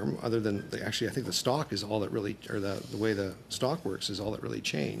firearm, other than, actually I think the stock is all that really, or the way the stock works is all that really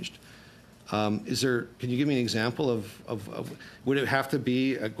changed. Can you give me an example of would it have to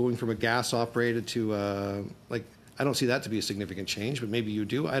be going from a gas operated to I don't see that to be a significant change, but maybe you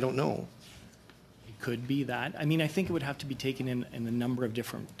do. I don't know. It could be that. I mean, I think it would have to be taken in a number of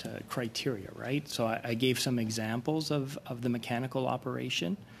different criteria, right? So I gave some examples of the mechanical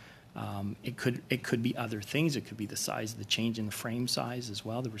operation. It could be other things. It could be the size, the change in the frame size as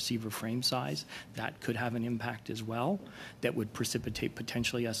well, the receiver frame size. That could have an impact as well. That would precipitate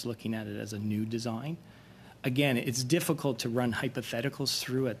potentially us looking at it as a new design. Again, it's difficult to run hypotheticals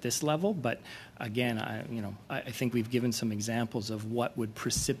through at this level, but again, I think we've given some examples of what would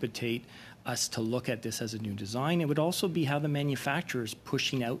precipitate us to look at this as a new design. It would also be how the manufacturer is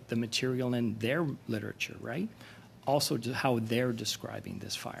pushing out the material in their literature, right? Also how they're describing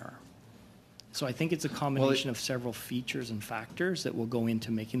this firearm. So I think it's a combination of several features and factors that will go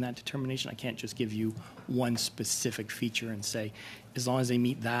into making that determination. I can't just give you one specific feature and say, as long as they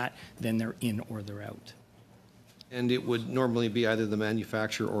meet that, then they're in or they're out. And it would normally be either the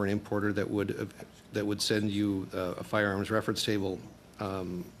manufacturer or an importer that would send you a firearms reference table,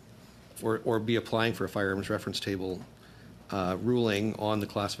 or be applying for a firearms reference table ruling on the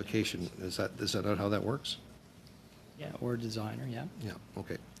classification. Is that not how that works? Yeah, or a designer, yeah. Yeah,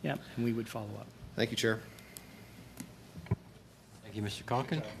 okay. Yeah, and we would follow up. Thank you, Chair. Thank you, Mr.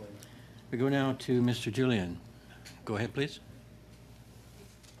 Calkins. We go now to Mr. Julian. Go ahead, please.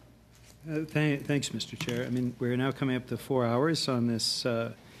 Thanks, Mr. Chair. I mean, we're now coming up to 4 hours on this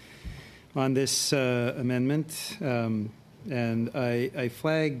amendment, and I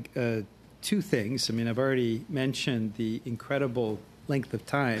flag two things. I mean, I've already mentioned the incredible length of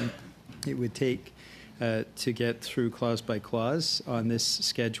time it would take to get through clause by clause on this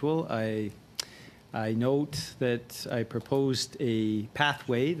schedule. I note that I proposed a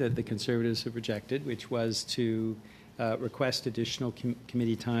pathway that the Conservatives have rejected, which was to request additional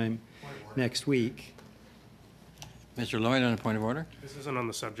committee time next week. Mr. Lloyd, on a point of order. This isn't on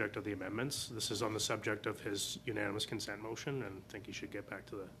the subject of the amendments. This is on the subject of his unanimous consent motion, and I think he should get back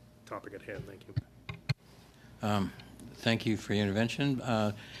to the topic at hand. Thank you. Thank you for your intervention.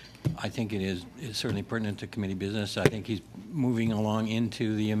 I think it is certainly pertinent to committee business. I think he's moving along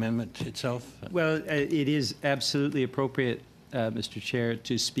into the amendment itself. Well, it is absolutely appropriate, Mr. Chair,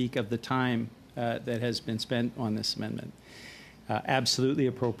 to speak of the time that has been spent on this amendment. Absolutely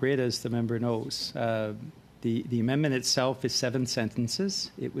appropriate, as the member knows. The amendment itself is 7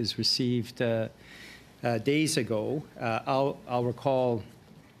 sentences. It was received days ago. I'll recall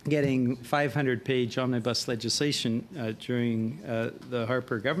getting 500-page omnibus legislation during the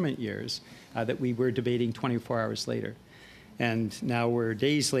Harper government years that we were debating 24 hours later. And now we're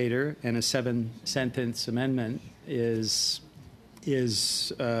days later, and a 7-sentence amendment is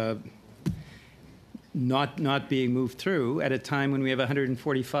not being moved through at a time when we have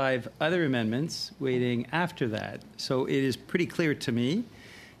 145 other amendments waiting after that. So it is pretty clear to me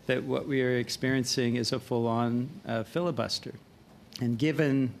that what we are experiencing is a full-on filibuster. And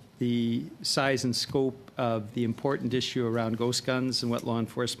given the size and scope of the important issue around ghost guns and what law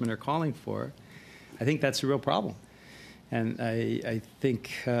enforcement are calling for, I think that's a real problem. And I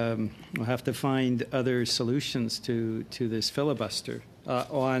think we'll have to find other solutions to this filibuster.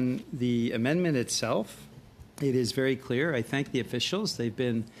 On the amendment itself, it is very clear. I thank the officials. They've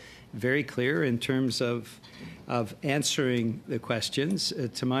been very clear in terms of answering the questions.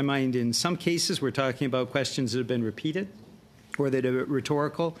 To my mind, in some cases, we're talking about questions that have been repeated or that are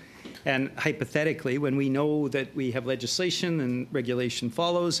rhetorical. And hypothetically, when we know that we have legislation and regulation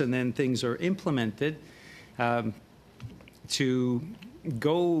follows and then things are implemented, to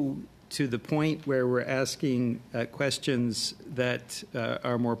go to the point where we're asking questions that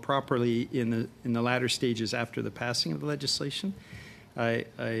are more properly in the latter stages after the passing of the legislation, I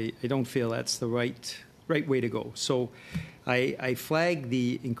don't feel that's the right way to go. So I flag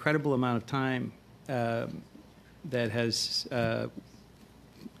the incredible amount of time that has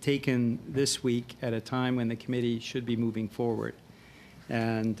taken this week at a time when the committee should be moving forward.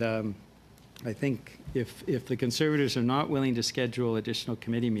 And I think if the Conservatives are not willing to schedule additional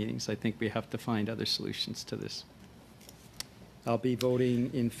committee meetings, I think we have to find other solutions to this. I'll be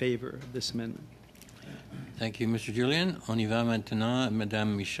voting in favor of this amendment. Thank you, Mr. Julian. On y va maintenant,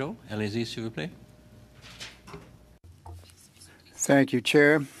 Madame Michaud. Allez-y, s'il vous plaît. Thank you,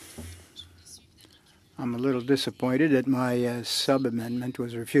 Chair. I'm a little disappointed that my sub-amendment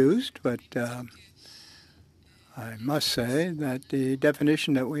was refused, but I must say that the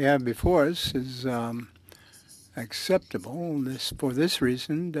definition that we have before us is acceptable for this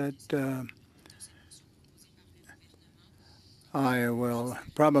reason, that I will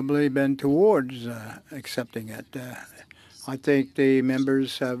probably bend towards accepting it. I think the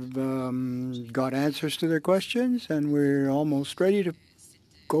members have got answers to their questions, and we're almost ready to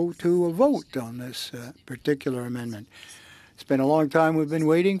go to a vote on this particular amendment. It's been a long time we've been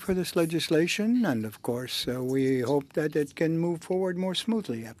waiting for this legislation, and of course we hope that it can move forward more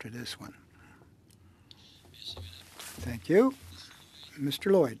smoothly after this one. Thank you.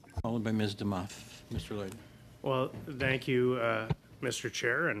 Mr. Lloyd. Followed by Ms. Damoff. Mr. Lloyd. Well, thank you, Mr.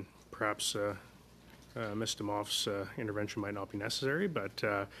 Chair, and perhaps Ms. Damoff's intervention might not be necessary, but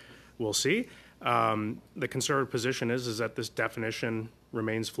we'll see. The Conservative position is that this definition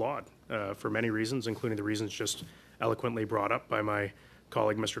remains flawed for many reasons, including the reasons just eloquently brought up by my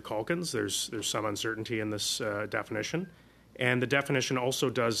colleague, Mr. Calkins. There's some uncertainty in this definition. And the definition also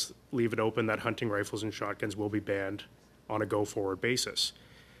does leave it open that hunting rifles and shotguns will be banned on a go-forward basis.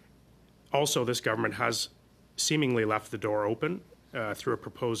 Also, this government has seemingly left the door open through a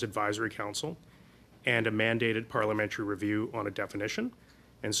proposed advisory council and a mandated parliamentary review on a definition.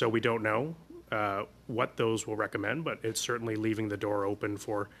 And so we don't know what those will recommend, but it's certainly leaving the door open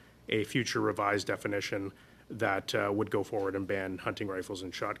for a future revised definition that would go forward and ban hunting rifles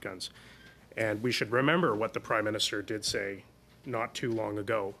and shotguns. And we should remember what the Prime Minister did say not too long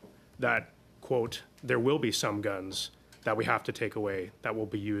ago, that, quote, there will be some guns that we have to take away that will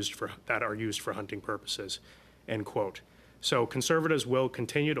be used that are used for hunting purposes, end quote. So Conservatives will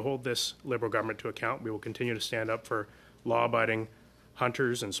continue to hold this Liberal government to account. We will continue to stand up for law-abiding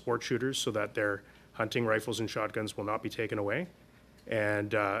hunters and sport shooters so that their hunting rifles and shotguns will not be taken away.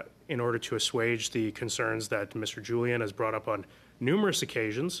 And in order to assuage the concerns that Mr. Julian has brought up on numerous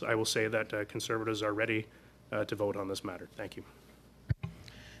occasions, I will say that Conservatives are ready to vote on this matter. Thank you.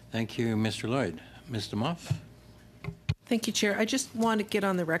 Thank you, Mr. Lloyd. Ms. Damoff? Thank you, Chair. I just want to get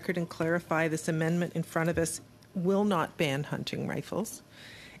on the record and clarify this amendment in front of us will not ban hunting rifles.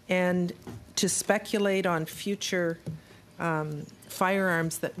 And to speculate on future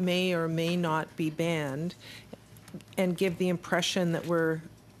firearms that may or may not be banned and give the impression that we're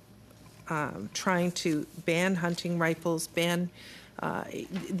trying to ban hunting rifles, ban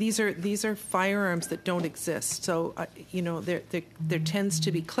these are firearms that don't exist. So, there tends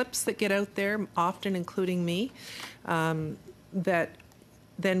to be clips that get out there, often including me, that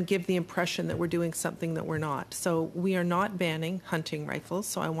then give the impression that we're doing something that we're not. So we are not banning hunting rifles,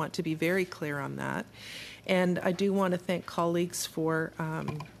 so I want to be very clear on that. And I do want to thank colleagues for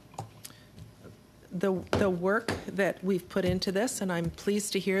the work that we've put into this, and I'm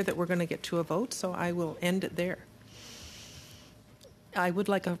pleased to hear that we're going to get to a vote, so I will end it there. I would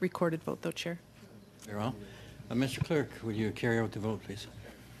like a recorded vote, though, Chair. Very well. Mr. Clerk, would you carry out the vote, please?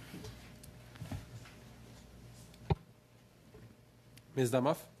 Ms.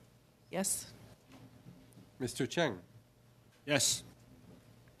 Damoff? Yes. Mr. Cheng? Yes.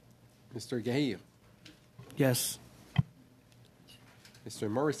 Mr. Gahir? Yes.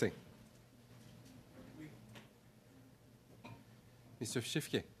 Mr. Morrissey? Mr.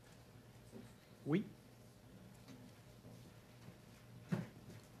 Shifke? Oui.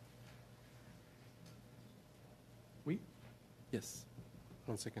 Oui. Yes.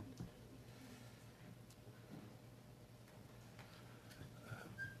 1 second.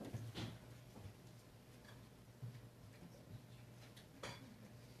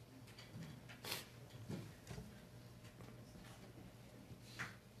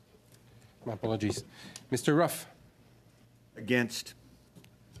 My apologies. Mr. Ruff? Against.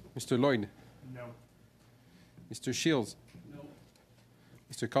 Mr. Lloyd? No. Mr. Shields? No.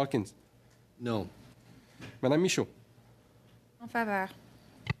 Mr. Calkins? No. Madame Michaud? En faveur.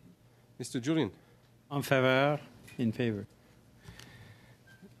 Mr. Julian? En faveur. In favor.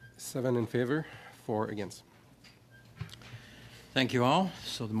 7 in favor, 4 against. Thank you all.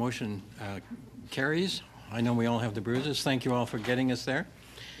 So the motion carries. I know we all have the bruises. Thank you all for getting us there.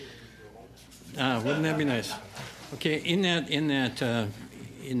 Wouldn't that be nice? Okay, in that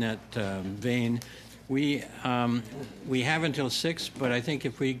vein, we have until 6, but I think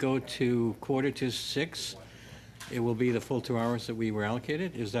if we go to 5:45, it will be the full 2 hours that we were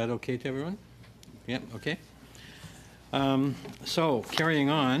allocated. Is that okay to everyone? Yep. Okay. So carrying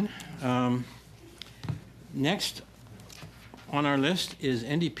on, next on our list is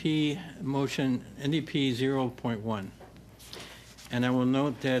NDP motion NDP 0.1. And I will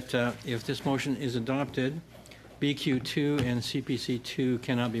note that if this motion is adopted, BQ2 and CPC2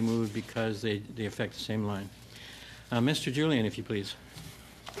 cannot be moved because they affect the same line. Mr. Julian, if you please.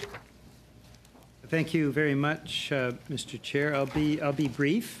 Thank you very much, Mr. Chair. I'll be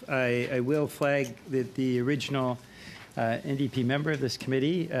brief. I will flag that the original NDP member of this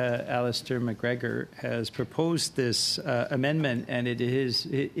committee, Alistair MacGregor, has proposed this amendment, and it is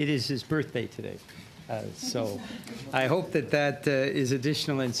his birthday today. So I hope that is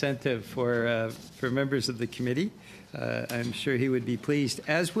additional incentive for members of the committee. I'm sure he would be pleased,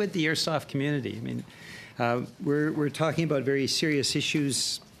 as would the airsoft community. I mean, we're talking about very serious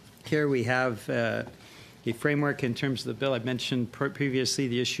issues here. We have a framework in terms of the bill. I've mentioned previously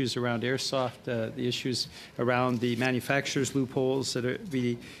the issues around airsoft, the issues around the manufacturers' loopholes that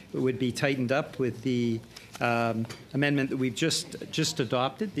would be tightened up with the amendment that we've just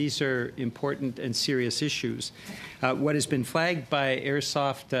adopted. These are important and serious issues. What has been flagged by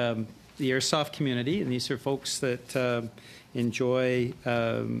airsoft, the airsoft community, and these are folks that enjoy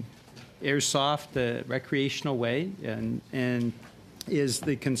airsoft the recreational way, and is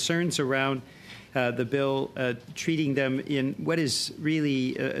the concerns around the bill treating them in what is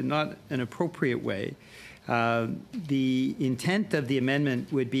really not an appropriate way. The intent of the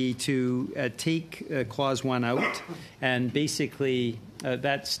amendment would be to take Clause 1 out, and basically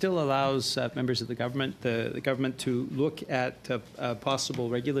that still allows members of the government to look at a possible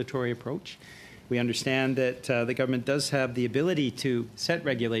regulatory approach. We understand that the government does have the ability to set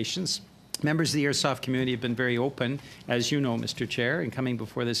regulations. Members of the airsoft community have been very open, as you know, Mr. Chair, in coming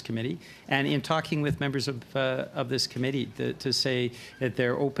before this committee, and in talking with members of this committee to say that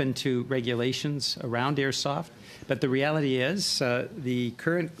they're open to regulations around airsoft. But the reality is the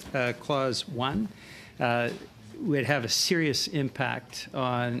current Clause 1 would have a serious impact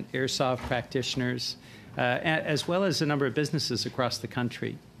on airsoft practitioners, as well as a number of businesses across the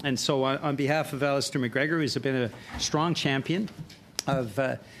country. And so on behalf of Alistair MacGregor, who's been a strong champion of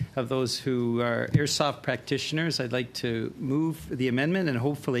those who are airsoft practitioners, I'd like to move the amendment, and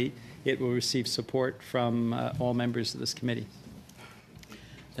hopefully it will receive support from all members of this committee.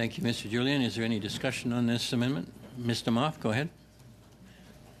 Thank you, Mr. Julian. Is there any discussion on this amendment? Ms. Damoff, go ahead.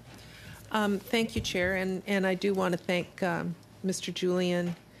 Thank you, Chair, and I do want to thank Mr.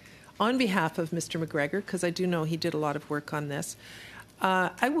 Julian on behalf of Mr. MacGregor, because I do know he did a lot of work on this.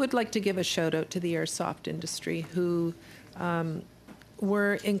 I would like to give a shout out to the airsoft industry, who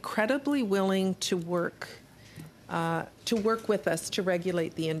were incredibly willing to work to work with us to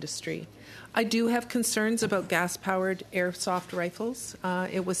regulate the industry. I do have concerns about gas-powered airsoft rifles.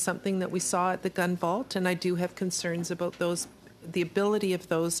 It was something that we saw at the gun vault, and I do have concerns about those, the ability of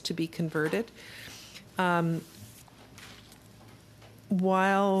those to be converted.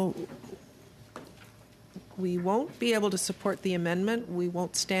 While we won't be able to support the amendment, we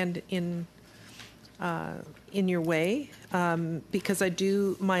won't stand in your way, because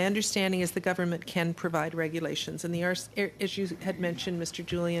my understanding is the government can provide regulations. And as you had mentioned, Mr.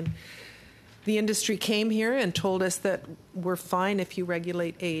 Julian, the industry came here and told us that we're fine if you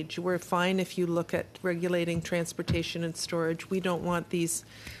regulate age. We're fine if you look at regulating transportation and storage. We don't want these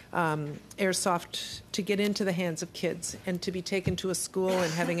airsoft to get into the hands of kids and to be taken to a school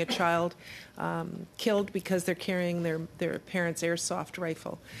and having a child killed because they're carrying their parents' airsoft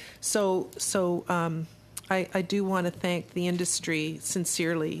rifle. So I do want to thank the industry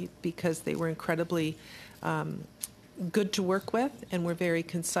sincerely, because they were incredibly good to work with and were very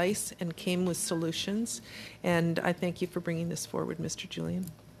concise and came with solutions. And I thank you for bringing this forward, Mr. Julian.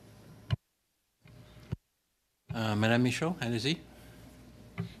 Madame Michaud, allez-y.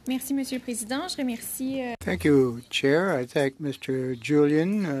 Merci, Monsieur le Président. Je remercie. Thank you, Chair. I thank Mr.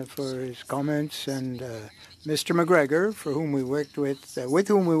 Julian for his comments, and Mr. MacGregor, for whom we worked with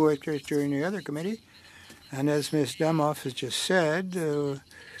whom we worked with during the other committee. And as Ms. Damoff has just said,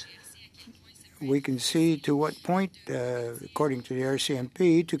 we can see to what point, according to the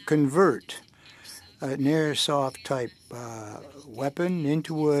RCMP, to convert an airsoft type weapon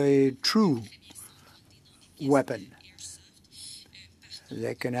into a true weapon.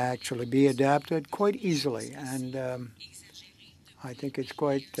 They can actually be adapted quite easily, and I think it's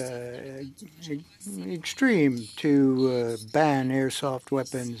quite extreme to ban airsoft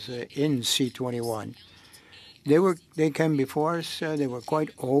weapons in C-21. They came before us. They were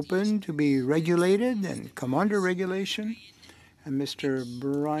quite open to be regulated and come under regulation. And Mr.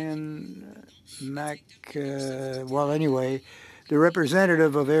 Brian the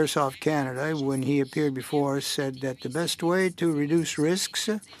representative of Airsoft Canada, when he appeared before us, said that the best way to reduce risks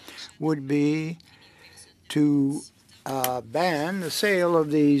would be to ban the sale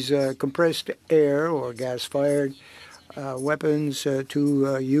of these compressed air or gas-fired weapons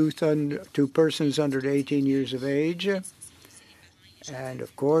to persons under 18 years of age, and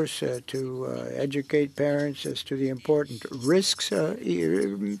of course to educate parents as to the important risks,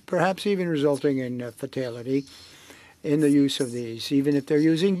 perhaps even resulting in fatality, in the use of these, even if they're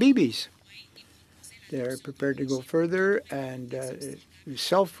using BBs. They're prepared to go further, and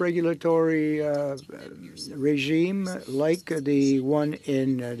self-regulatory regime like the one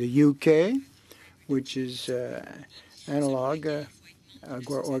in the UK, which is analog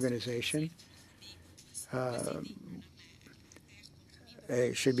organization,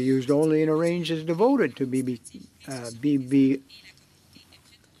 should be used only in a range that's devoted to BB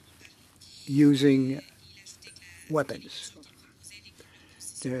using weapons.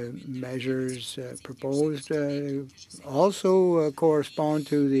 The measures proposed also correspond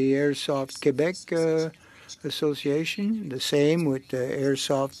to the Airsoft Quebec Association, the same with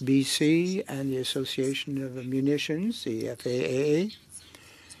Airsoft BC and the Association of Munitions, the FAAA.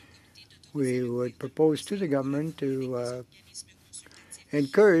 We would propose to the government to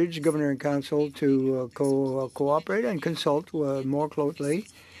encourage Governor and Council to cooperate and consult more closely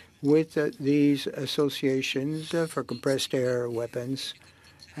with these associations for compressed air weapons,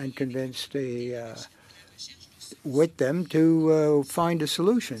 and convince with them to find a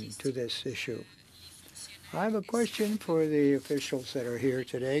solution to this issue. I have a question for the officials that are here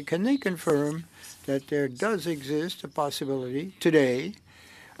today. Can they confirm that there does exist a possibility today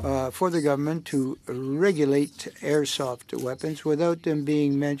for the government to regulate airsoft weapons without them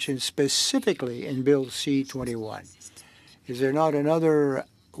being mentioned specifically in Bill C-21? Is there not another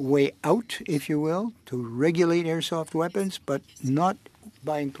way out, if you will, to regulate airsoft weapons, but not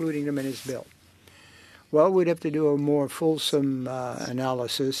by including them in his bill? Well, we'd have to do a more fulsome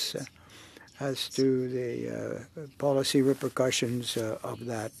analysis as to the policy repercussions of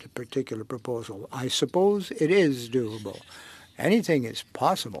that particular proposal. I suppose it is doable. Anything is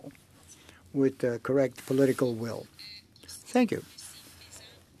possible with the correct political will. Thank you.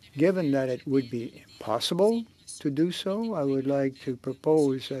 Given that it would be possible to do so, I would like to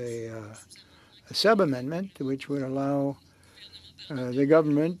propose a sub-amendment which would allow the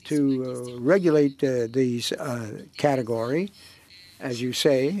government to regulate these category. As you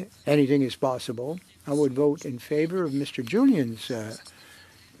say, anything is possible. I would vote in favor of Mr. Julian's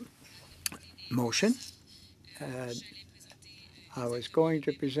motion. I was going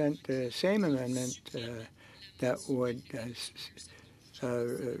to present the same amendment that would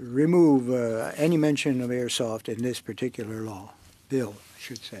remove any mention of airsoft in this particular bill, I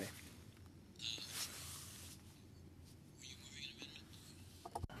should say.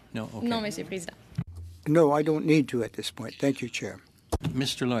 No, okay. Non, Monsieur Président. No, I don't need to at this point. Thank you, Chair.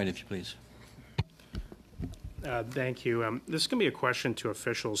 Mr. Lloyd, if you please. Thank you. This is going to be a question to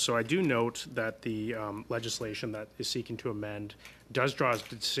officials. So I do note that the legislation that is seeking to amend does draw a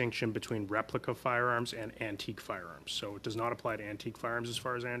distinction between replica firearms and antique firearms. So it does not apply to antique firearms as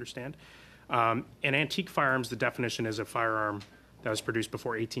far as I understand. In antique firearms, the definition is a firearm that was produced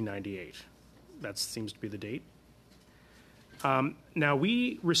before 1898. That seems to be the date. Now,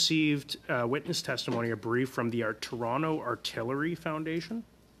 we received witness testimony, a brief from the Toronto Artillery Foundation.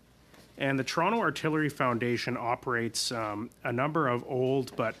 And the Toronto Artillery Foundation operates a number of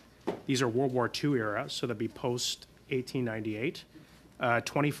old, but these are World War II era, so that'd be post-1898,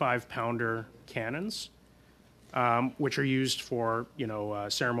 25-pounder cannons, which are used for,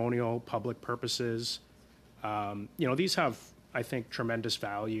 ceremonial public purposes. These have, I think, tremendous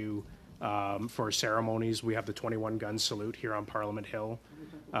value for ceremonies. We have the 21-gun salute here on Parliament Hill,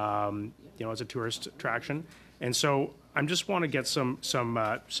 as a tourist attraction. And so I just want to get some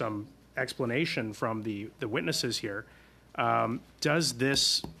explanation from the witnesses here. Does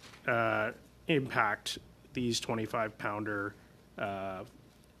this impact these 25-pounder?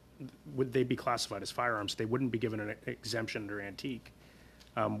 Would they be classified as firearms? They wouldn't be given an exemption under antique.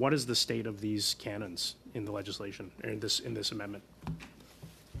 What is the state of these cannons in the legislation, in this amendment?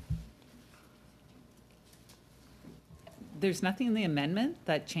 There's nothing in the amendment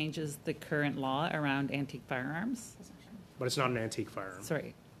that changes the current law around antique firearms. But it's not an antique firearm.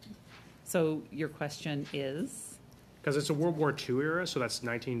 Sorry. So your question is? Because it's a World War II era, so that's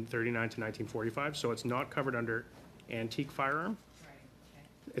 1939 to 1945, so it's not covered under antique firearm. Right. Okay.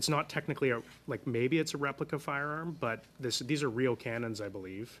 It's not technically maybe it's a replica firearm, but these are real cannons, I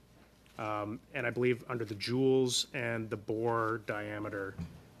believe. And I believe under the joules and the bore diameter,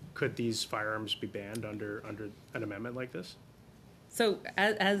 could these firearms be banned under an amendment like this? So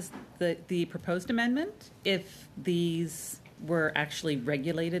as the proposed amendment, if these were actually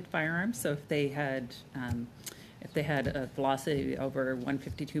regulated firearms, so if they had a velocity over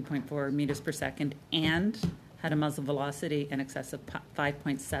 152.4 meters per second and had a muzzle velocity in excess of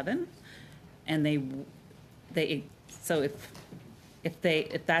 5.7, and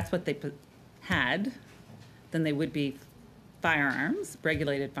if that's what they had, then they would be firearms,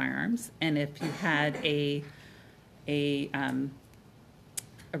 regulated firearms. And if you had a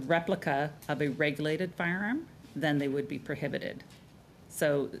replica of a regulated firearm, then they would be prohibited.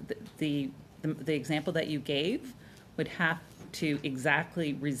 So the example that you gave would have to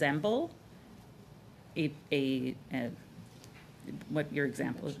exactly resemble what your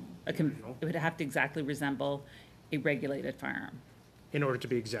example is. It would have to exactly resemble a regulated firearm. In order to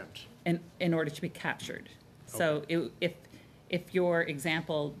be exempt? In order to be captured. Okay. So if your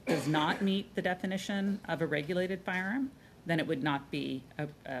example does not meet the definition of a regulated firearm, then it would not be a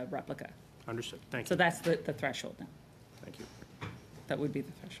replica. Understood. Thank you. So that's the threshold now. Thank you. That would be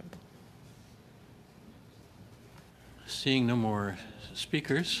the threshold. Seeing no more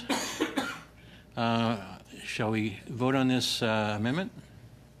speakers, shall we vote on this amendment?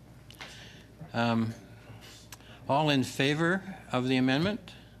 All in favor of the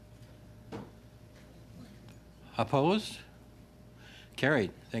amendment? Opposed?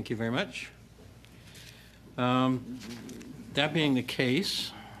 Carried. Thank you very much. That being the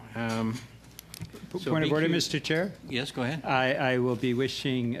case, Point of order, Mr. Chair. Yes, go ahead. I will be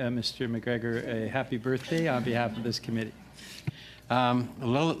wishing Mr. MacGregor a happy birthday on behalf of this committee. I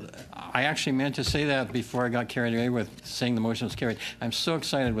actually meant to say that before I got carried away with saying the motion was carried. I'm so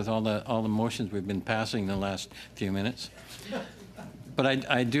excited with all the motions we've been passing in the last few minutes. But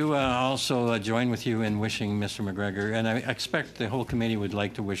I do also join with you in wishing Mr. MacGregor, and I expect the whole committee would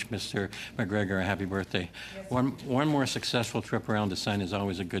like to wish Mr. MacGregor a happy birthday. Yes. One more successful trip around the sun is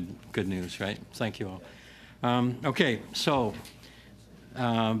always a good news, right? Thank you all. Okay, so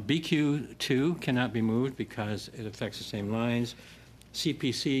BQ2 cannot be moved because it affects the same lines.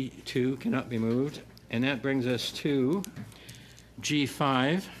 CPC2 cannot be moved, and that brings us to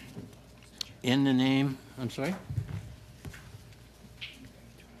G5 in the name, I'm sorry?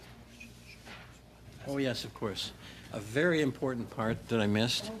 Oh, yes, of course. A very important part that I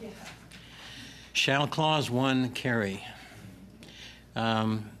missed. Shall Clause 1 carry?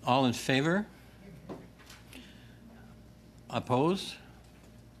 All in favor? Opposed?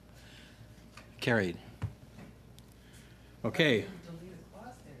 Carried. Okay.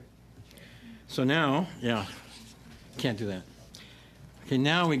 So now, yeah, can't do that. Okay,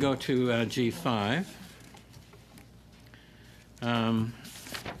 now we go to G5.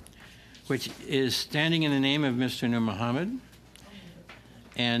 which is standing in the name of Mr. Nur Mohammed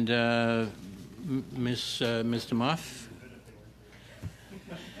and Ms. Damoff.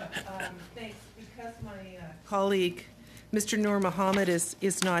 Thanks. Because my colleague, Mr. Nur Mohammed,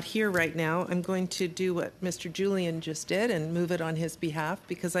 is not here right now, I'm going to do what Mr. Julian just did and move it on his behalf,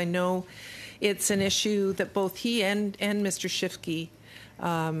 because I know it's an issue that both he and Mr. Shifke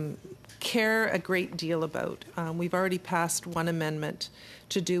care a great deal about. We've already passed one amendment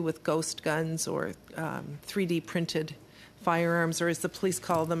to do with ghost guns or 3D printed firearms, or as the police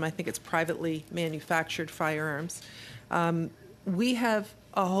call them, I think it's privately manufactured firearms. We have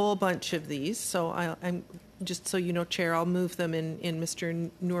a whole bunch of these, so I'm just so you know, Chair, I'll move them in Mr.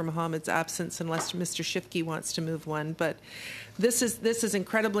 Nur Mohammed's absence unless Mr. Shifke wants to move one. But this is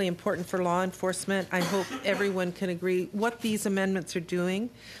incredibly important for law enforcement. I hope everyone can agree. What these amendments are doing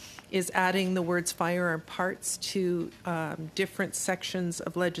is adding the words firearm parts to different sections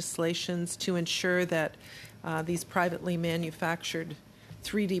of legislations to ensure that these privately manufactured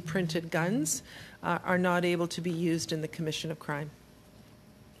 3D printed guns are not able to be used in the commission of crime.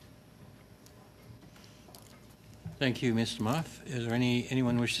 Thank you, Ms. Damoff. Is there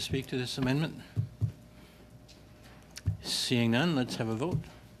anyone wish to speak to this amendment? Seeing none, let's have a vote.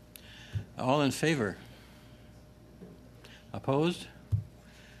 All in favor? Opposed?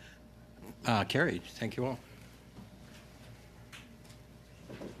 Carried. Thank you all.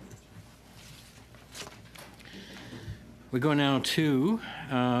 We go now to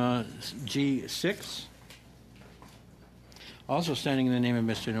G6, also standing in the name of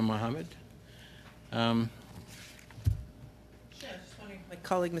Mr. Nur Mohammed. My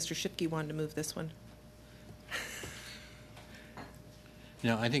colleague, Mr. Shifke, wanted to move this one.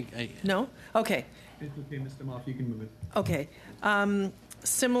 No, I think No? Okay. It's okay, Mr. Moff, you can move it. Okay.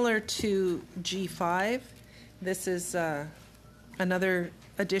 Similar to G5, this is another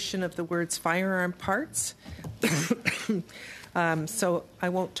addition of the words firearm parts. So I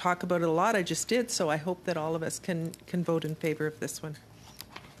won't talk about it a lot. I just did, so I hope that all of us can vote in favor of this one.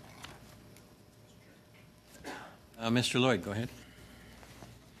 Mr. Lloyd, go ahead.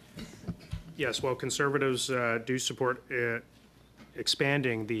 Yes, well, Conservatives do support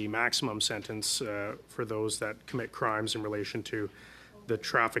expanding the maximum sentence for those that commit crimes in relation to the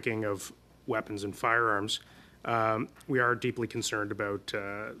trafficking of weapons and firearms. We are deeply concerned about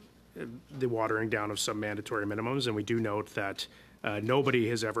the watering down of some mandatory minimums, and we do note that nobody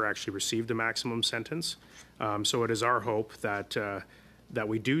has ever actually received a maximum sentence. So it is our hope that that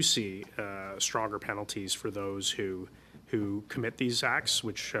we do see stronger penalties for those who commit these acts,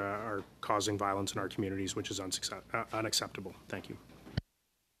 which are causing violence in our communities, which is unacceptable. Thank you.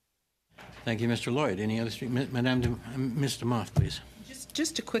 Thank you, Mr. Lloyd. Any other speakers? Ms. Damoff, please.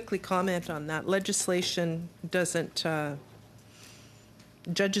 Just to quickly comment on that, legislation doesn't,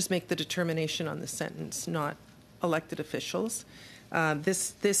 judges make the determination on the sentence, not elected officials.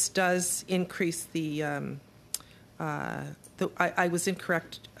 This does increase the I was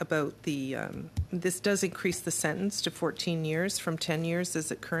incorrect about the, this does increase the sentence to 14 years from 10 years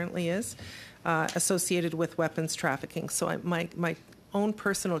as it currently is, associated with weapons trafficking. So my own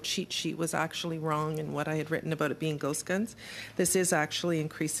personal cheat sheet was actually wrong in what I had written about it being ghost guns. This is actually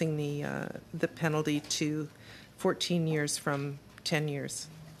increasing the penalty to 14 years from 10 years.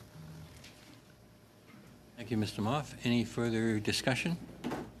 Thank you, Mr. Moff. Any further discussion?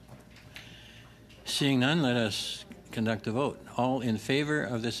 Seeing none, let us conduct a vote. All in favor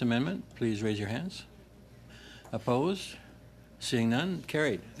of this amendment, please raise your hands. Opposed? Seeing none,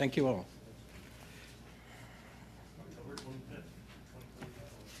 carried. Thank you all.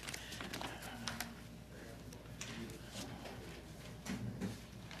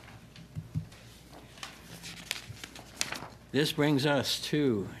 This brings us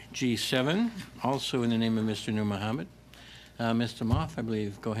to G7, also in the name of Mr. Nur Mohammed. Mr. Moff, I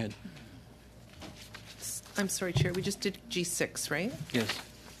believe, go ahead. I'm sorry, Chair, we just did G6, right? Yes.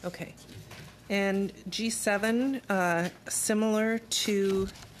 Okay. And G7, similar to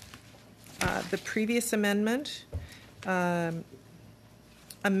the previous amendment,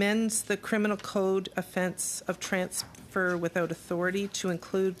 amends the criminal code offense of transfer without authority to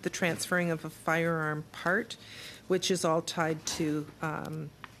include the transferring of a firearm part, which is all tied to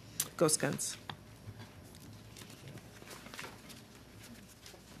ghost guns.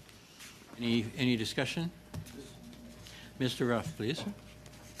 Any discussion? Mr. Ruff, please.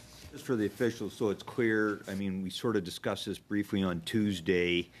 Just for the officials, so it's clear, I mean, we sort of discussed this briefly on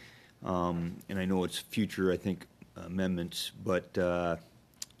Tuesday, and I know it's future, I think, amendments, but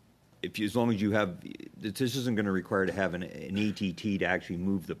if you, as long as you have, this isn't going to require to have an ATT to actually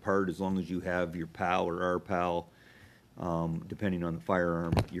move the part, as long as you have your PAL or our PAL Depending on the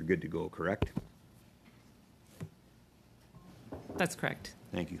firearm, you're good to go, correct? That's correct.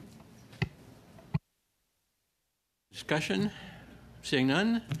 Thank you. Discussion? Seeing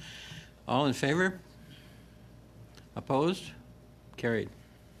none? All in favor? Opposed? Carried.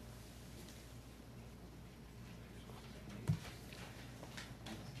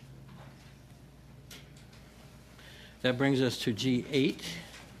 That brings us to G8.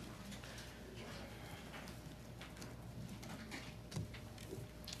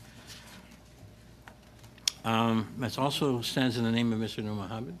 That also stands in the name of Mr. Nur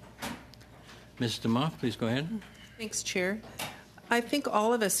Mohammed. Ms. Damoff, please go ahead. Thanks, Chair. I think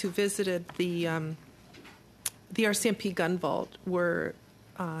all of us who visited the RCMP gun vault were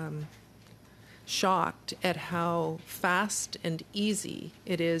shocked at how fast and easy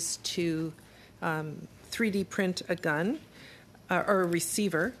it is to 3D print a gun or a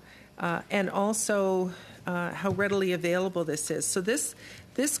receiver, and also how readily available this is. So this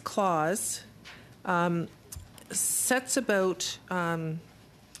clause sets about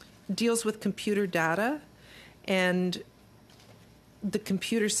deals with computer data and the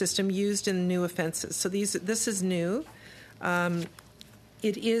computer system used in new offenses. So this is new.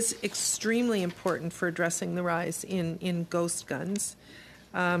 It is extremely important for addressing the rise in ghost guns.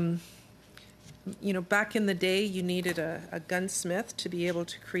 You know, back in the day, you needed a gunsmith to be able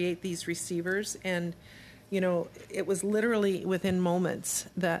to create these receivers, and you know, it was literally within moments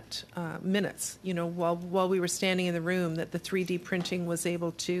that minutes. You know, while we were standing in the room, that the 3D printing was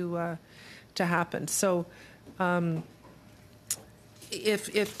able to happen. So,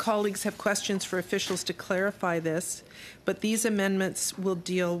 if colleagues have questions for officials to clarify this, but these amendments will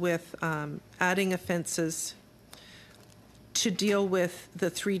deal with adding offences to deal with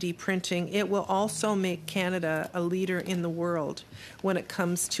the 3D printing. It will also make Canada a leader in the world when it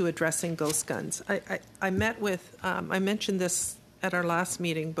comes to addressing ghost guns. I met with, I mentioned this at our last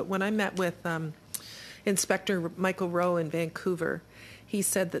meeting, but when I met with Inspector Michael Rowe in Vancouver, he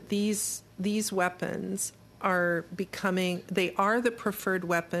said that these weapons are becoming, they are the preferred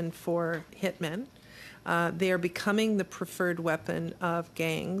weapon for hitmen. They are becoming the preferred weapon of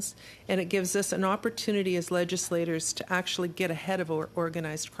gangs, and it gives us an opportunity as legislators to actually get ahead of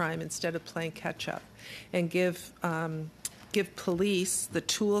organized crime instead of playing catch-up, and give police the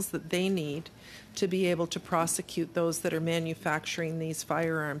tools that they need to be able to prosecute those that are manufacturing these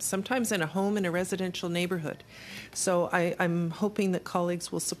firearms, sometimes in a home in a residential neighborhood. So I'm hoping that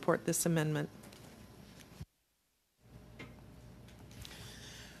colleagues will support this amendment.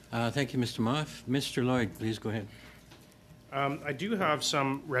 Thank you, Mr. Moff. Mr. Lloyd, please go ahead. I do have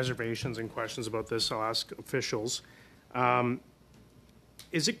some reservations and questions about this. I'll ask officials.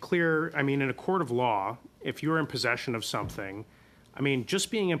 Is it clear, I mean, in a court of law, if you're in possession of something, I mean, just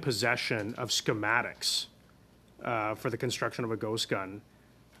being in possession of schematics for the construction of a ghost gun,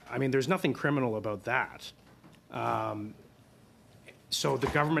 I mean, there's nothing criminal about that. So the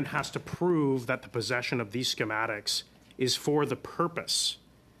government has to prove that the possession of these schematics is for the purpose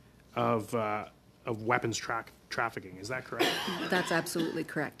of weapons trafficking. Is that correct? That's absolutely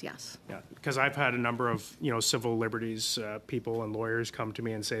correct, yes. Yeah, because I've had a number of, civil liberties people and lawyers come to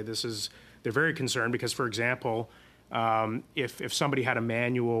me and say they're very concerned because, for example, if somebody had a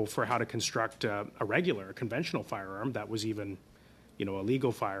manual for how to construct a conventional firearm that was even, a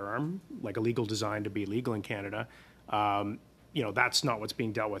legal firearm, like a legal design to be legal in Canada, that's not what's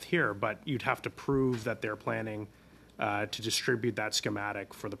being dealt with here, but you'd have to prove that they're planning to distribute that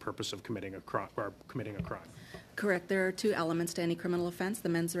schematic for the purpose of committing a crime. Correct. There are two elements to any criminal offense, the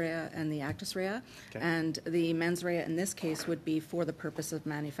mens rea and the actus rea. Okay. And the mens rea in this case would be for the purpose of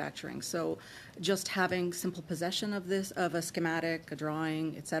manufacturing. So just having simple possession of a schematic, a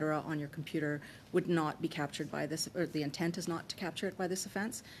drawing, etc., on your computer would not be captured by this, or the intent is not to capture it by this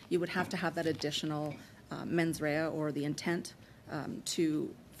offense. You would have to have that additional mens rea or the intent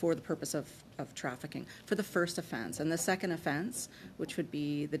for the purpose of trafficking for the first offense. And the second offense, which would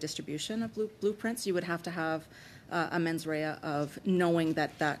be the distribution of blueprints, you would have to have a mens rea of knowing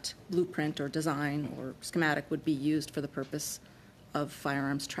that that blueprint or design or schematic would be used for the purpose of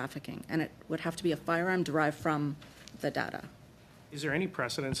firearms trafficking. And it would have to be a firearm derived from the data. Is there any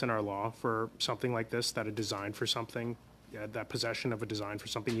precedence in our law for something like this, that a design for something, that possession of a design for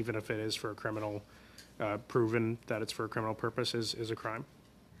something, even if it is for a criminal, proven that it's for a criminal purpose, is a crime?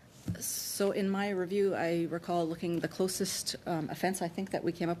 So in my review, I recall looking, the closest offense I think that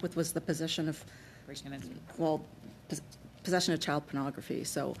we came up with was the possession of, possession of child pornography.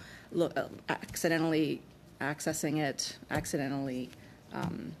 So accidentally accessing it, accidentally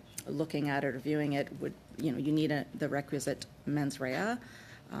looking at it or viewing it would, you need the requisite mens rea.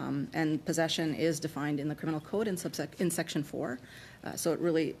 And possession is defined in the criminal code in section 4. So it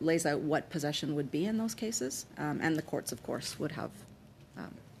really lays out what possession would be in those cases. And the courts, of course, would have.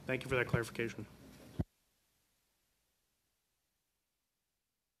 Thank you for that clarification.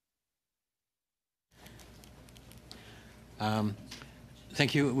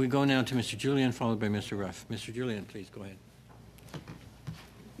 Thank you. We go now to Mr. Julian, followed by Mr. Ruff. Mr. Julian, please go ahead.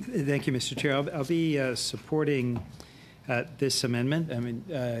 Thank you, Mr. Chair. I'll be supporting this amendment. I mean,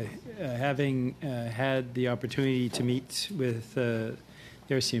 having had the opportunity to meet with the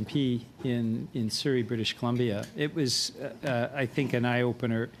RCMP in Surrey, British Columbia, it was, I think, an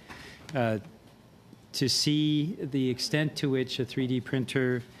eye-opener to see the extent to which a 3D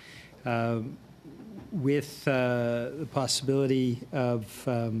printer with the possibility of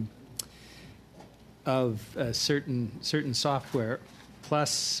certain software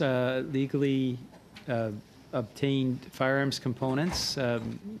plus legally obtained firearms components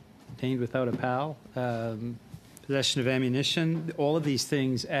obtained without a PAL, possession of ammunition, all of these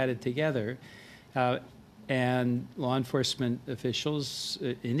things added together, and law enforcement officials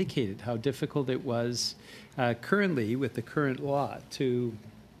indicated how difficult it was currently with the current law to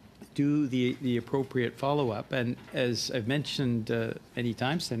do the appropriate follow-up. And as I've mentioned many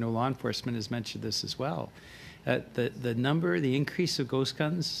times, I know law enforcement has mentioned this as well, the increase of ghost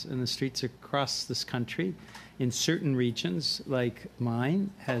guns in the streets across this country in certain regions like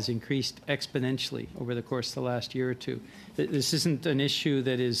mine has increased exponentially over the course of the last year or two. This isn't an issue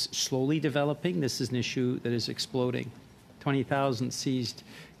that is slowly developing. This is an issue that is exploding. 20,000 seized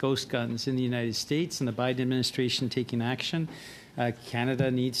ghost guns in the United States, and the Biden administration taking action. Canada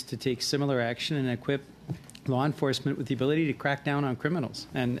needs to take similar action and equip law enforcement with the ability to crack down on criminals.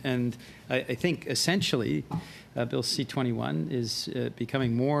 And I think essentially Bill C-21 is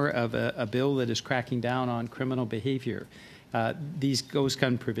becoming more of a bill that is cracking down on criminal behavior. These ghost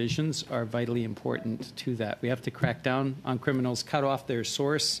gun provisions are vitally important to that. We have to crack down on criminals, cut off their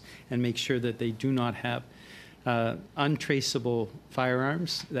source, and make sure that they do not have untraceable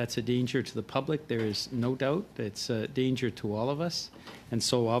firearms. That's a danger to the public. There is no doubt. It's a danger to all of us. And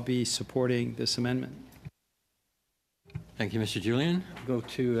so I'll be supporting this amendment. Thank you, Mr. Julian. Go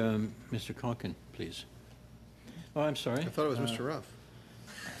to Mr. Calkins, please. Oh, I'm sorry. I thought it was Mr. Ruff.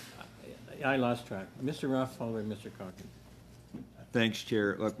 I lost track. Mr. Ruff, followed by Mr. Calkins. Thanks,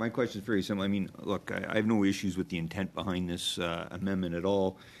 Chair. Look, my question is very simple. I mean, look, I have no issues with the intent behind this amendment at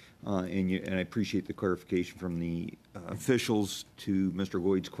all. And I appreciate the clarification from the officials to Mr.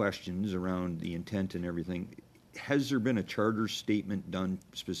 Lloyd's questions around the intent and everything. Has there been a charter statement done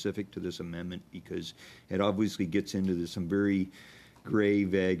specific to this amendment? Because it obviously gets into some very gray,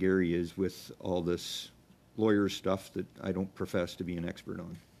 vague areas with all this lawyer stuff that I don't profess to be an expert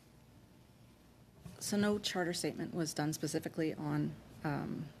on. So no charter statement was done specifically on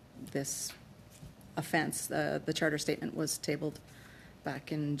this offense. The charter statement was tabled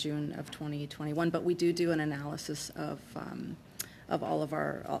back in June of 2021, but we do an analysis of all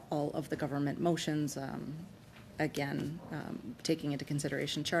of the government motions. Again, taking into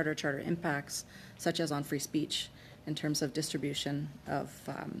consideration charter impacts, such as on free speech, in terms of distribution of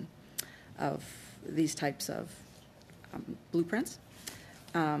these types of blueprints.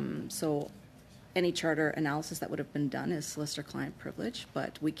 So any charter analysis that would have been done is solicitor-client privilege,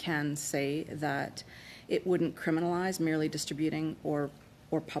 but we can say that it wouldn't criminalize merely distributing or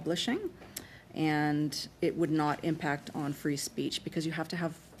publishing, and it would not impact on free speech because you have to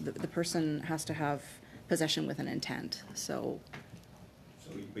have the person has to have possession with an intent.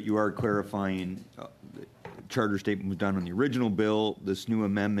 But you are clarifying the charter statement was done on the original bill. This new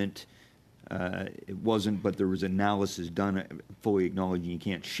amendment, it wasn't, but there was analysis done, fully acknowledging you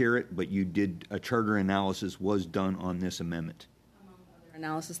can't share it, but you did, a charter analysis was done on this amendment. Among other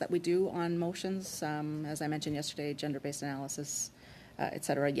analysis that we do on motions, as I mentioned yesterday, gender-based analysis, et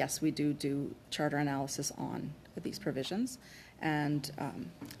cetera. Yes, we do charter analysis on these provisions. And,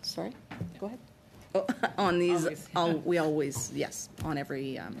 sorry, go ahead. Oh, on these, we always, yes, on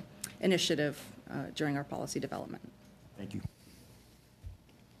every initiative during our policy development. Thank you.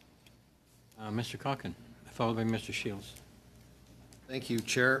 Mr. Calkins, followed by Mr. Shields. Thank you,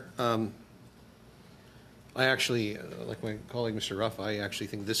 Chair. I actually, like my colleague, Mr. Ruff, I actually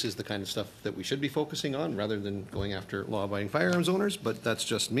think this is the kind of stuff that we should be focusing on rather than going after law-abiding firearms owners, but that's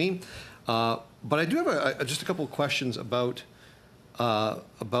just me. But I do have just a couple of questions about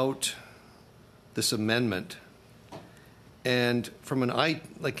this amendment. And from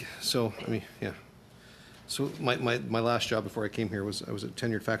So my last job before I came here was I was a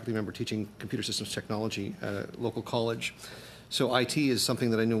tenured faculty member teaching computer systems technology at a local college. So IT is something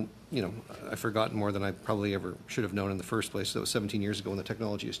that I know, I've forgotten more than I probably ever should have known in the first place. That was 17 years ago, and the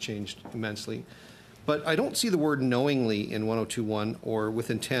technology has changed immensely. But I don't see the word knowingly in 1021 or with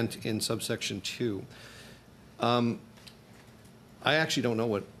intent in subsection 2. I actually don't know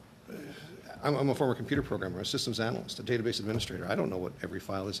what, I'm a former computer programmer, a systems analyst, a database administrator. I don't know what every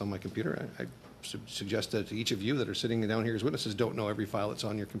file is on my computer. I suggest that to each of you that are sitting down here as witnesses don't know every file that's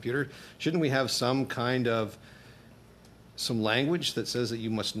on your computer. Shouldn't we have some language that says that you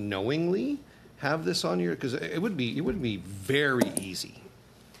must knowingly have this on your, because it would be very easy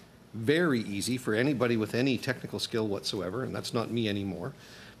for anybody with any technical skill whatsoever, and that's not me anymore.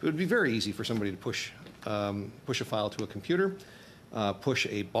 It would be very easy for somebody to push a file to a computer, push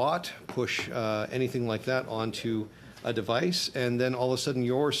a bot, push anything like that onto a device, and then all of a sudden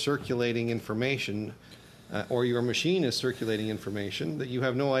you're circulating information or your machine is circulating information that you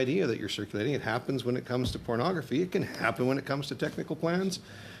have no idea that you're circulating. It happens when it comes to pornography. It can happen when it comes to technical plans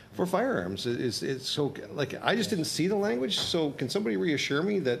for firearms. It's so, like, I just didn't see the language, so can somebody reassure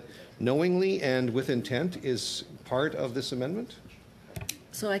me that knowingly and with intent is part of this amendment?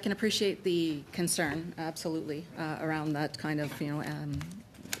 So I can appreciate the concern, absolutely, around that kind of,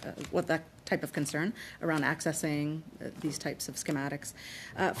 what that type of concern around accessing these types of schematics.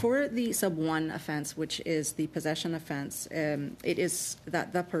 For the sub 1 offense, which is the possession offense, it is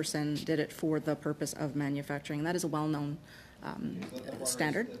that the person did it for the purpose of manufacturing. That is a well-known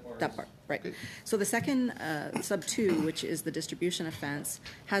standard. That part, right. Okay. So the second sub 2, which is the distribution offense,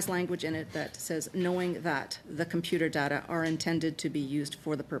 has language in it that says knowing that the computer data are intended to be used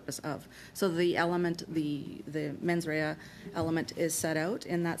for the purpose of. So the element, the mens rea element is set out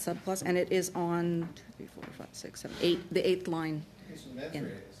in that subclause, and it is on 2, 3, 4, 5, 6, 7, 8, the 8th line. Okay, so the mens rea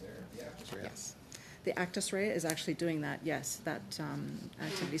is there, the actus rea. Yes. The actus rea is actually doing that, yes, that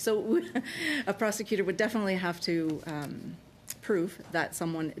activity. So a prosecutor would definitely have to prove that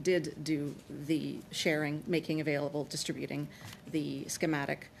someone did do the sharing, making available, distributing the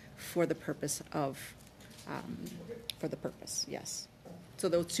schematic for the purpose of, yes. So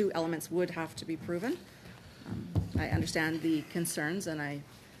those two elements would have to be proven. I understand the concerns, and I...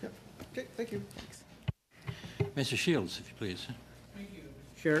 Yep. Okay, thank you. Thanks. Mr. Shields, if you please.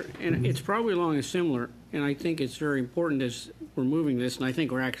 Sure, and it's probably along a similar, and I think it's very important as we're moving this, and I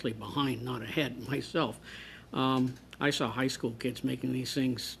think we're actually behind, not ahead myself. I saw high school kids making these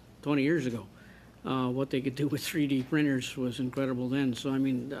things 20 years ago. What they could do with 3D printers was incredible then. So, I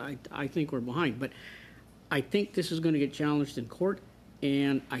mean, I think we're behind. But I think this is going to get challenged in court,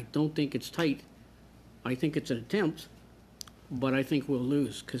 and I don't think it's tight. I think it's an attempt, but I think we'll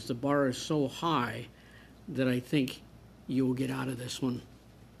lose because the bar is so high that I think you will get out of this one.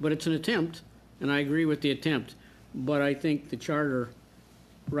 But it's an attempt, and I agree with the attempt. But I think the charter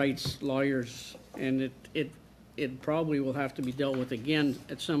writes lawyers, and it probably will have to be dealt with again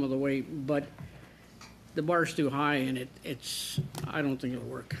at some of the way, but the bar's too high, and I don't think it'll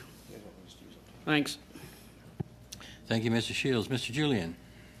work. Thanks. Thank you, Mr. Shields. Mr. Julian.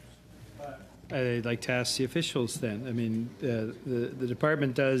 I'd like to ask the officials then. I mean, the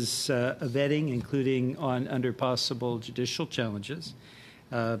department does a vetting, including under possible judicial challenges.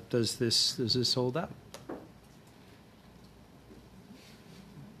 Does this hold up?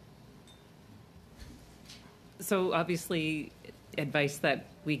 So obviously, advice that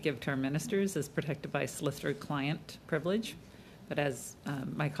we give to our ministers is protected by solicitor-client privilege. But as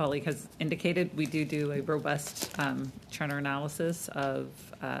my colleague has indicated, we do a robust charter analysis of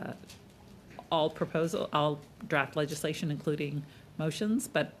all draft legislation, including motions.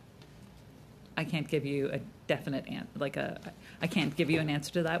 But I can't give you a definite I can't give you an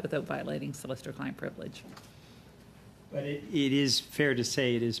answer to that without violating solicitor-client privilege. But it is fair to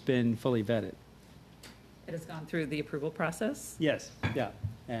say it has been fully vetted. It has gone through the approval process? Yes, yeah.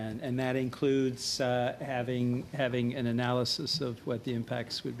 And that includes having an analysis of what the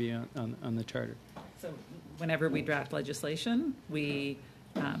impacts would be on the charter. So whenever we draft legislation, we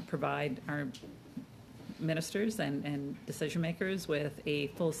provide our ministers and decision makers with a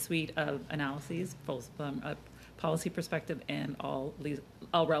full suite of analyses, full policy perspective, and all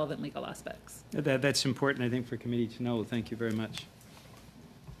relevant legal aspects. That's important, I think, for committee to know. Thank you very much.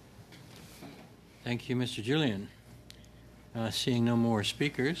 Thank you, Mr. Julian. Seeing no more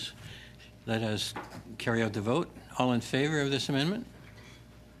speakers, let us carry out the vote. All in favor of this amendment?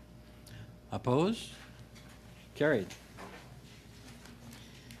 Opposed? Carried.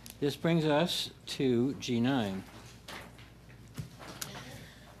 This brings us to G9.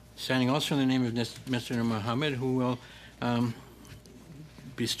 Standing also in the name of Mr. Mohammed, who will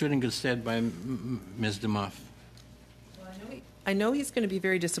be stood in good stead by Ms. Damoff. I know he's going to be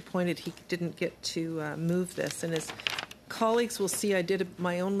very disappointed he didn't get to move this, and his colleagues will see I did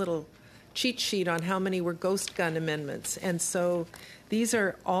my own little cheat sheet on how many were ghost gun amendments. And so these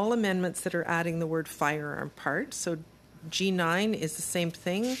are all amendments that are adding the word firearm part. So G9 is the same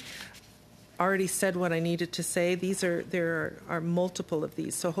thing. Already said what I needed to say. There are multiple of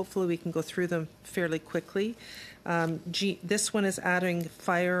these, so hopefully we can go through them fairly quickly. This one is adding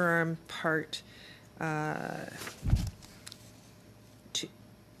firearm part to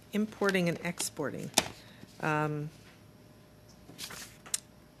importing and exporting.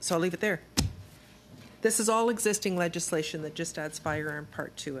 So I'll leave it there. This is all existing legislation that just adds firearm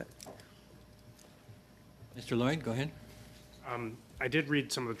part to it. Mr. Lloyd, go ahead. I did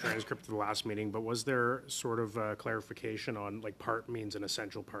read some of the transcript of the last meeting, but was there sort of clarification on, like, part means an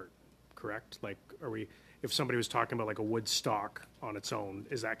essential part, correct? Like, if somebody was talking about like a wood stock on its own,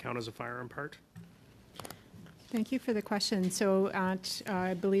 does that count as a firearm part? Thank you for the question. So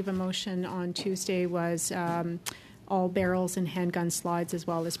I believe a motion on Tuesday was all barrels and handgun slides as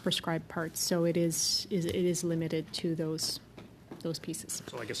well as prescribed parts. So it is limited to those pieces.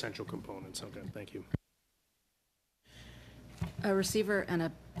 So like essential components. Okay, thank you. A receiver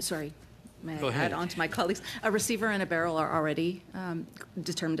and may Go I ahead. add on to my colleagues? A receiver and a barrel are already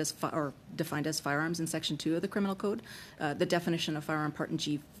determined as defined as firearms in Section 2 of the Criminal Code. The definition of firearm part in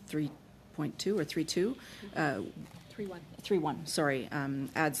G3.2 or 3.2. 3.1, sorry,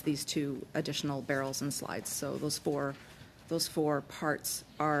 adds these two additional barrels and slides. So those four parts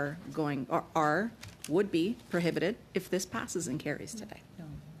would be prohibited if this passes and carries today. No,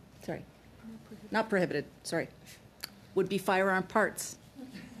 sorry, not prohibited. Sorry, would be firearm parts.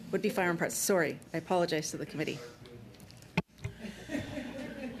 Would be firearm parts. Sorry, I apologize to the committee.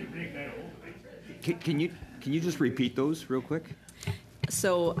 Can you just repeat those real quick?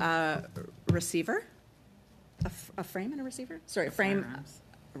 So, receiver, a frame and a receiver. Sorry, a frame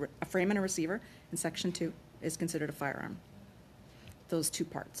and a receiver in Section 2 is considered a firearm. Those two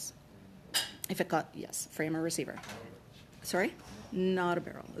parts. If it got frame or receiver. Sorry, not a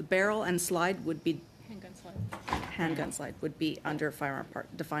barrel. A barrel and slide would be. Handgun slide would be under firearm part,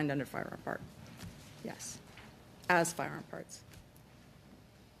 defined under firearm part. Yes, as firearm parts.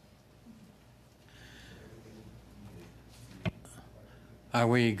 Are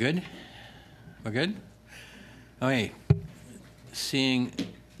we good? We're good? Okay. Seeing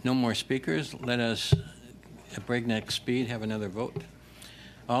no more speakers, let us, at breakneck speed, have another vote.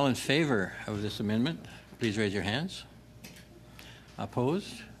 All in favor of this amendment, please raise your hands.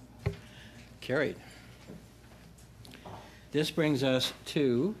 Opposed? Carried. This brings us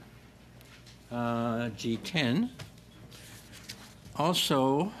to G10,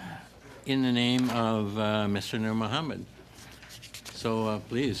 also in the name of Mr. Nur Mohammed. So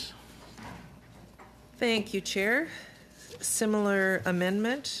please. Thank you, Chair. Similar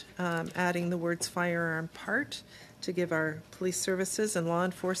amendment, adding the words firearm part to give our police services and law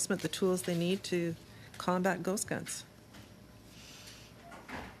enforcement the tools they need to combat ghost guns.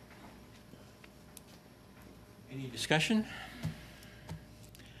 Any discussion?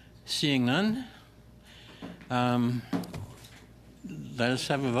 Seeing none, let us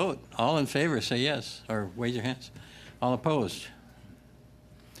have a vote. All in favor, say yes, or raise your hands. All opposed?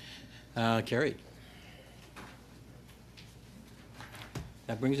 Carried.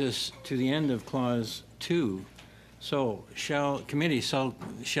 That brings us to the end of Clause 2. So, shall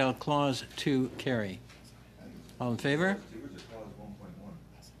Clause 2 carry? All in favor?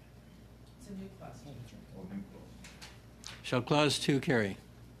 Shall Clause 2 carry?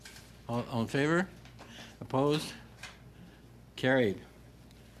 All in favor? Opposed? Carried.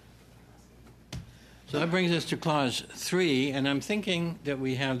 So that brings us to Clause 3, and I'm thinking that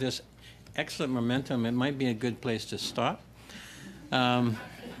we have this excellent momentum. It might be a good place to stop. To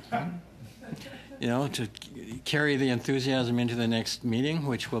carry the enthusiasm into the next meeting,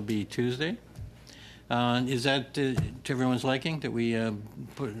 which will be Tuesday. Is that to everyone's liking, that we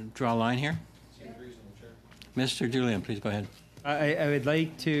draw a line here? Mr. Julian, please go ahead. I would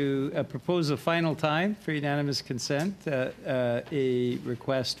like to propose a final time for unanimous consent, a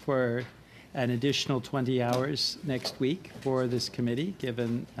request for an additional 20 hours next week for this committee,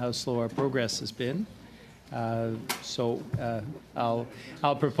 given how slow our progress has been. So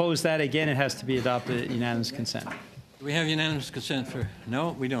I'll propose that. Again, it has to be adopted at unanimous consent. Do we have unanimous consent for?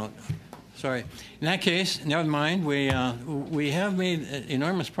 No, we don't. Sorry. In that case, never mind. We have made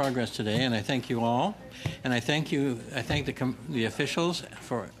enormous progress today, and I thank you all. And I thank the officials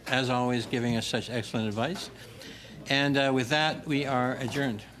for, as always, giving us such excellent advice. And with that, we are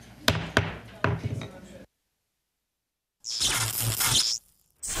adjourned.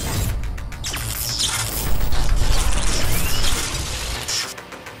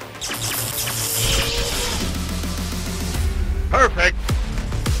 perfect.